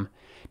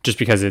 just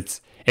because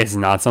it's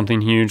not something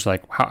huge.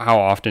 Like how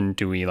often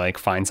do we like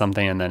find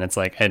something and then it's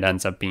like it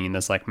ends up being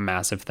this like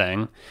massive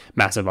thing,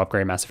 massive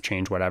upgrade, massive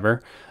change,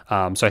 whatever.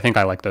 So I think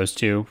I like those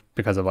two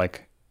because of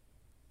like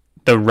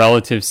the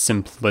relative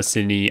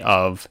simplicity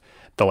of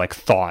the like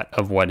thought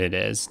of what it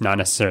is, not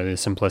necessarily the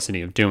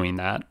simplicity of doing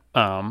that.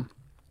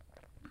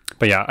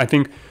 But yeah, I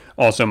think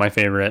also my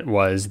favorite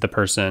was the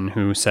person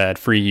who said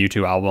free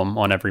U2 album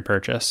on every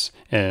purchase.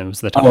 And it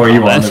was the top comment.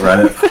 You on the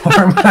Reddit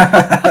form?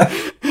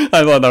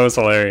 I thought that was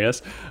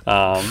hilarious.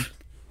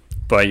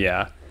 But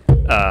yeah.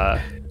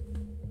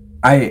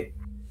 I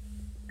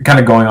kind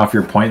of going off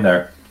your point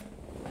there.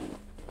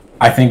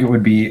 I think it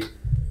would be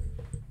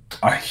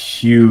a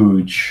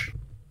huge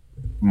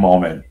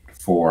moment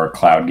for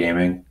cloud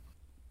gaming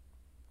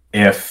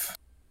if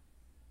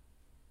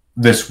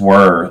this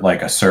were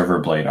like a server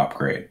blade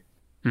upgrade.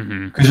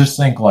 Because just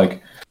think,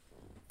 like,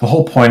 the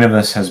whole point of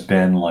this has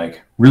been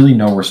like really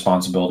no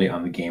responsibility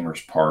on the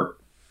gamer's part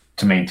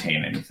to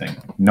maintain anything.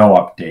 No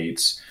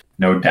updates,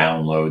 no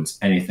downloads,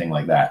 anything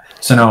like that.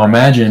 So now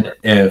imagine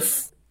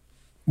if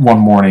one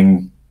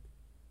morning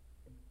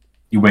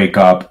you wake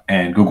up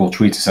and Google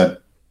tweets and said,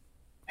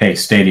 hey,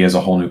 Stadia is a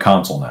whole new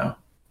console now.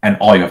 And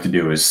all you have to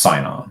do is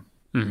sign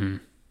on.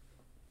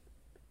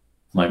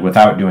 Like,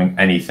 without doing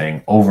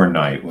anything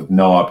overnight with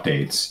no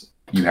updates,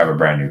 you have a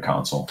brand new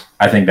console.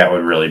 I think that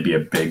would really be a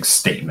big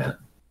statement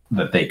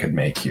that they could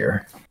make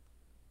here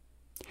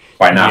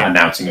by not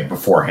announcing it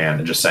beforehand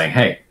and just saying,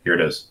 hey, here it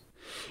is.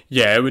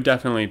 Yeah, it would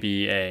definitely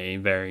be a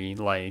very,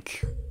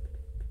 like,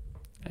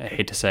 I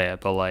hate to say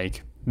it, but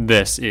like,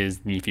 this is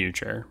the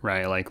future,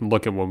 right? Like,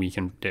 look at what we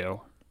can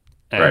do.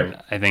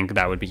 And I think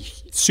that would be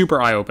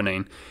super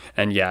eye-opening.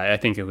 And yeah, I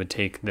think it would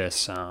take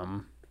this,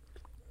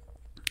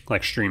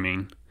 like,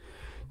 streaming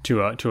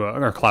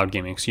or cloud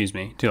gaming,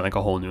 to like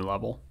a whole new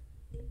level.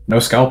 No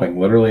scalping.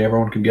 Literally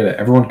everyone could get it.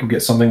 Everyone could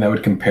get something that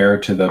would compare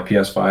to the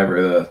PS5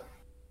 or the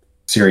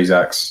Series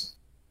X.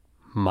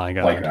 My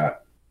God. Like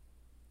that.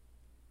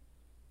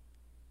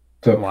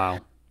 So, wow.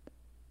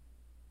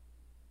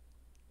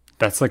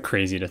 That's like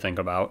crazy to think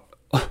about.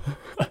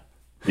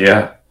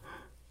 Yeah.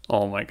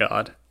 Oh my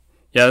God.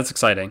 Yeah, that's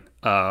exciting.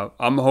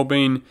 I'm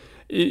hoping,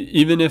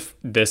 even if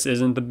this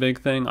isn't the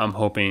big thing, I'm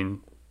hoping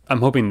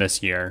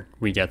this year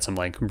we get some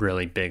like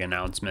really big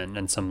announcement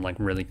and some like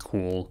really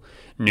cool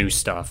new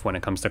stuff when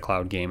it comes to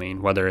cloud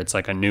gaming, whether it's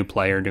like a new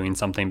player doing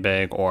something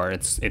big or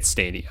it's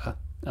Stadia,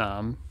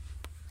 kind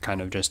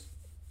of just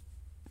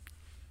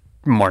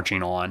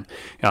marching on.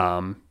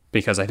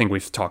 Because I think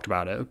we've talked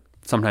about it.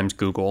 Sometimes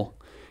Google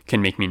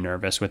can make me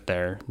nervous with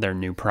their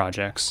new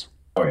projects.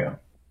 Oh yeah.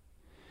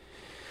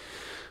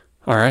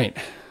 All right.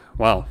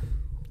 Well,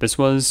 this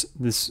was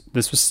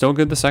still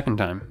good the second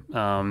time.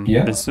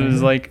 Yeah. This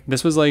was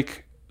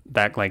like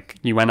that, like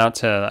you went out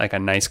to like a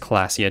nice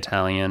classy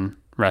Italian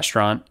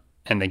restaurant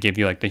and they give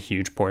you like the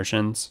huge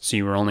portions, so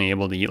you were only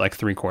able to eat like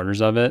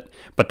 3/4 of it,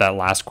 but that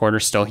last quarter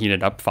still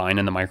heated up fine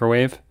in the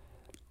microwave.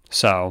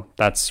 So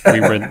this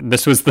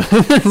was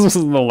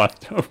the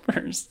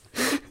leftovers.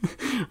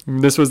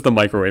 This was the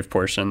microwave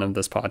portion of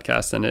this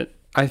podcast, and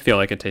I feel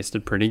like it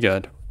tasted pretty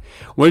good.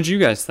 What did you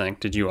guys think?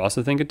 Did you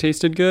also think it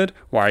tasted good?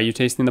 Why are you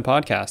tasting the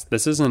podcast?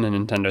 This isn't a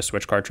Nintendo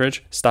Switch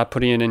cartridge. Stop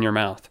putting it in your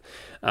mouth.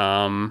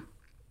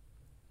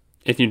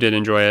 If you did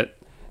enjoy it,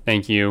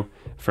 thank you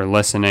for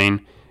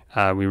listening.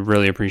 We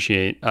really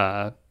appreciate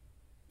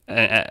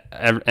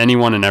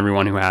anyone and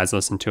everyone who has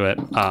listened to it.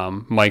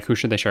 Mike, who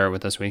should they share it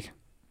with this week?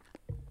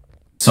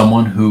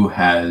 Someone who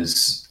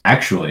has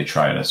actually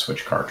tried a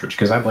Switch cartridge,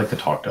 because I'd like to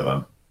talk to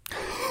them.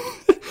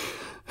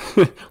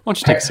 Why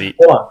don't you take a seat?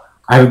 Hold on.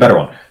 I have a better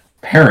one.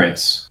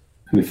 Parents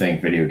who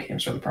think video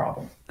games are the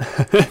problem.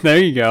 There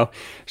you go.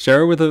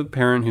 Share it with a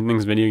parent who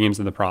thinks video games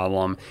are the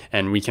problem,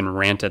 and we can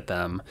rant at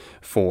them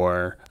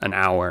for an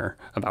hour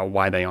about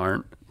why they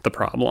aren't the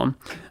problem.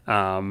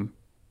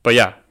 But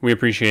yeah, we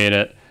appreciate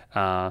it.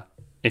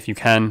 If you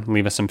can,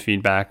 leave us some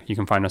feedback. You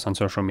can find us on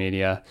social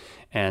media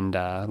and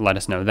let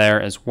us know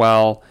there as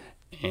well.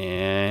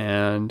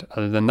 And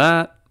other than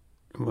that,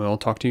 we'll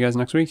talk to you guys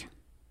next week.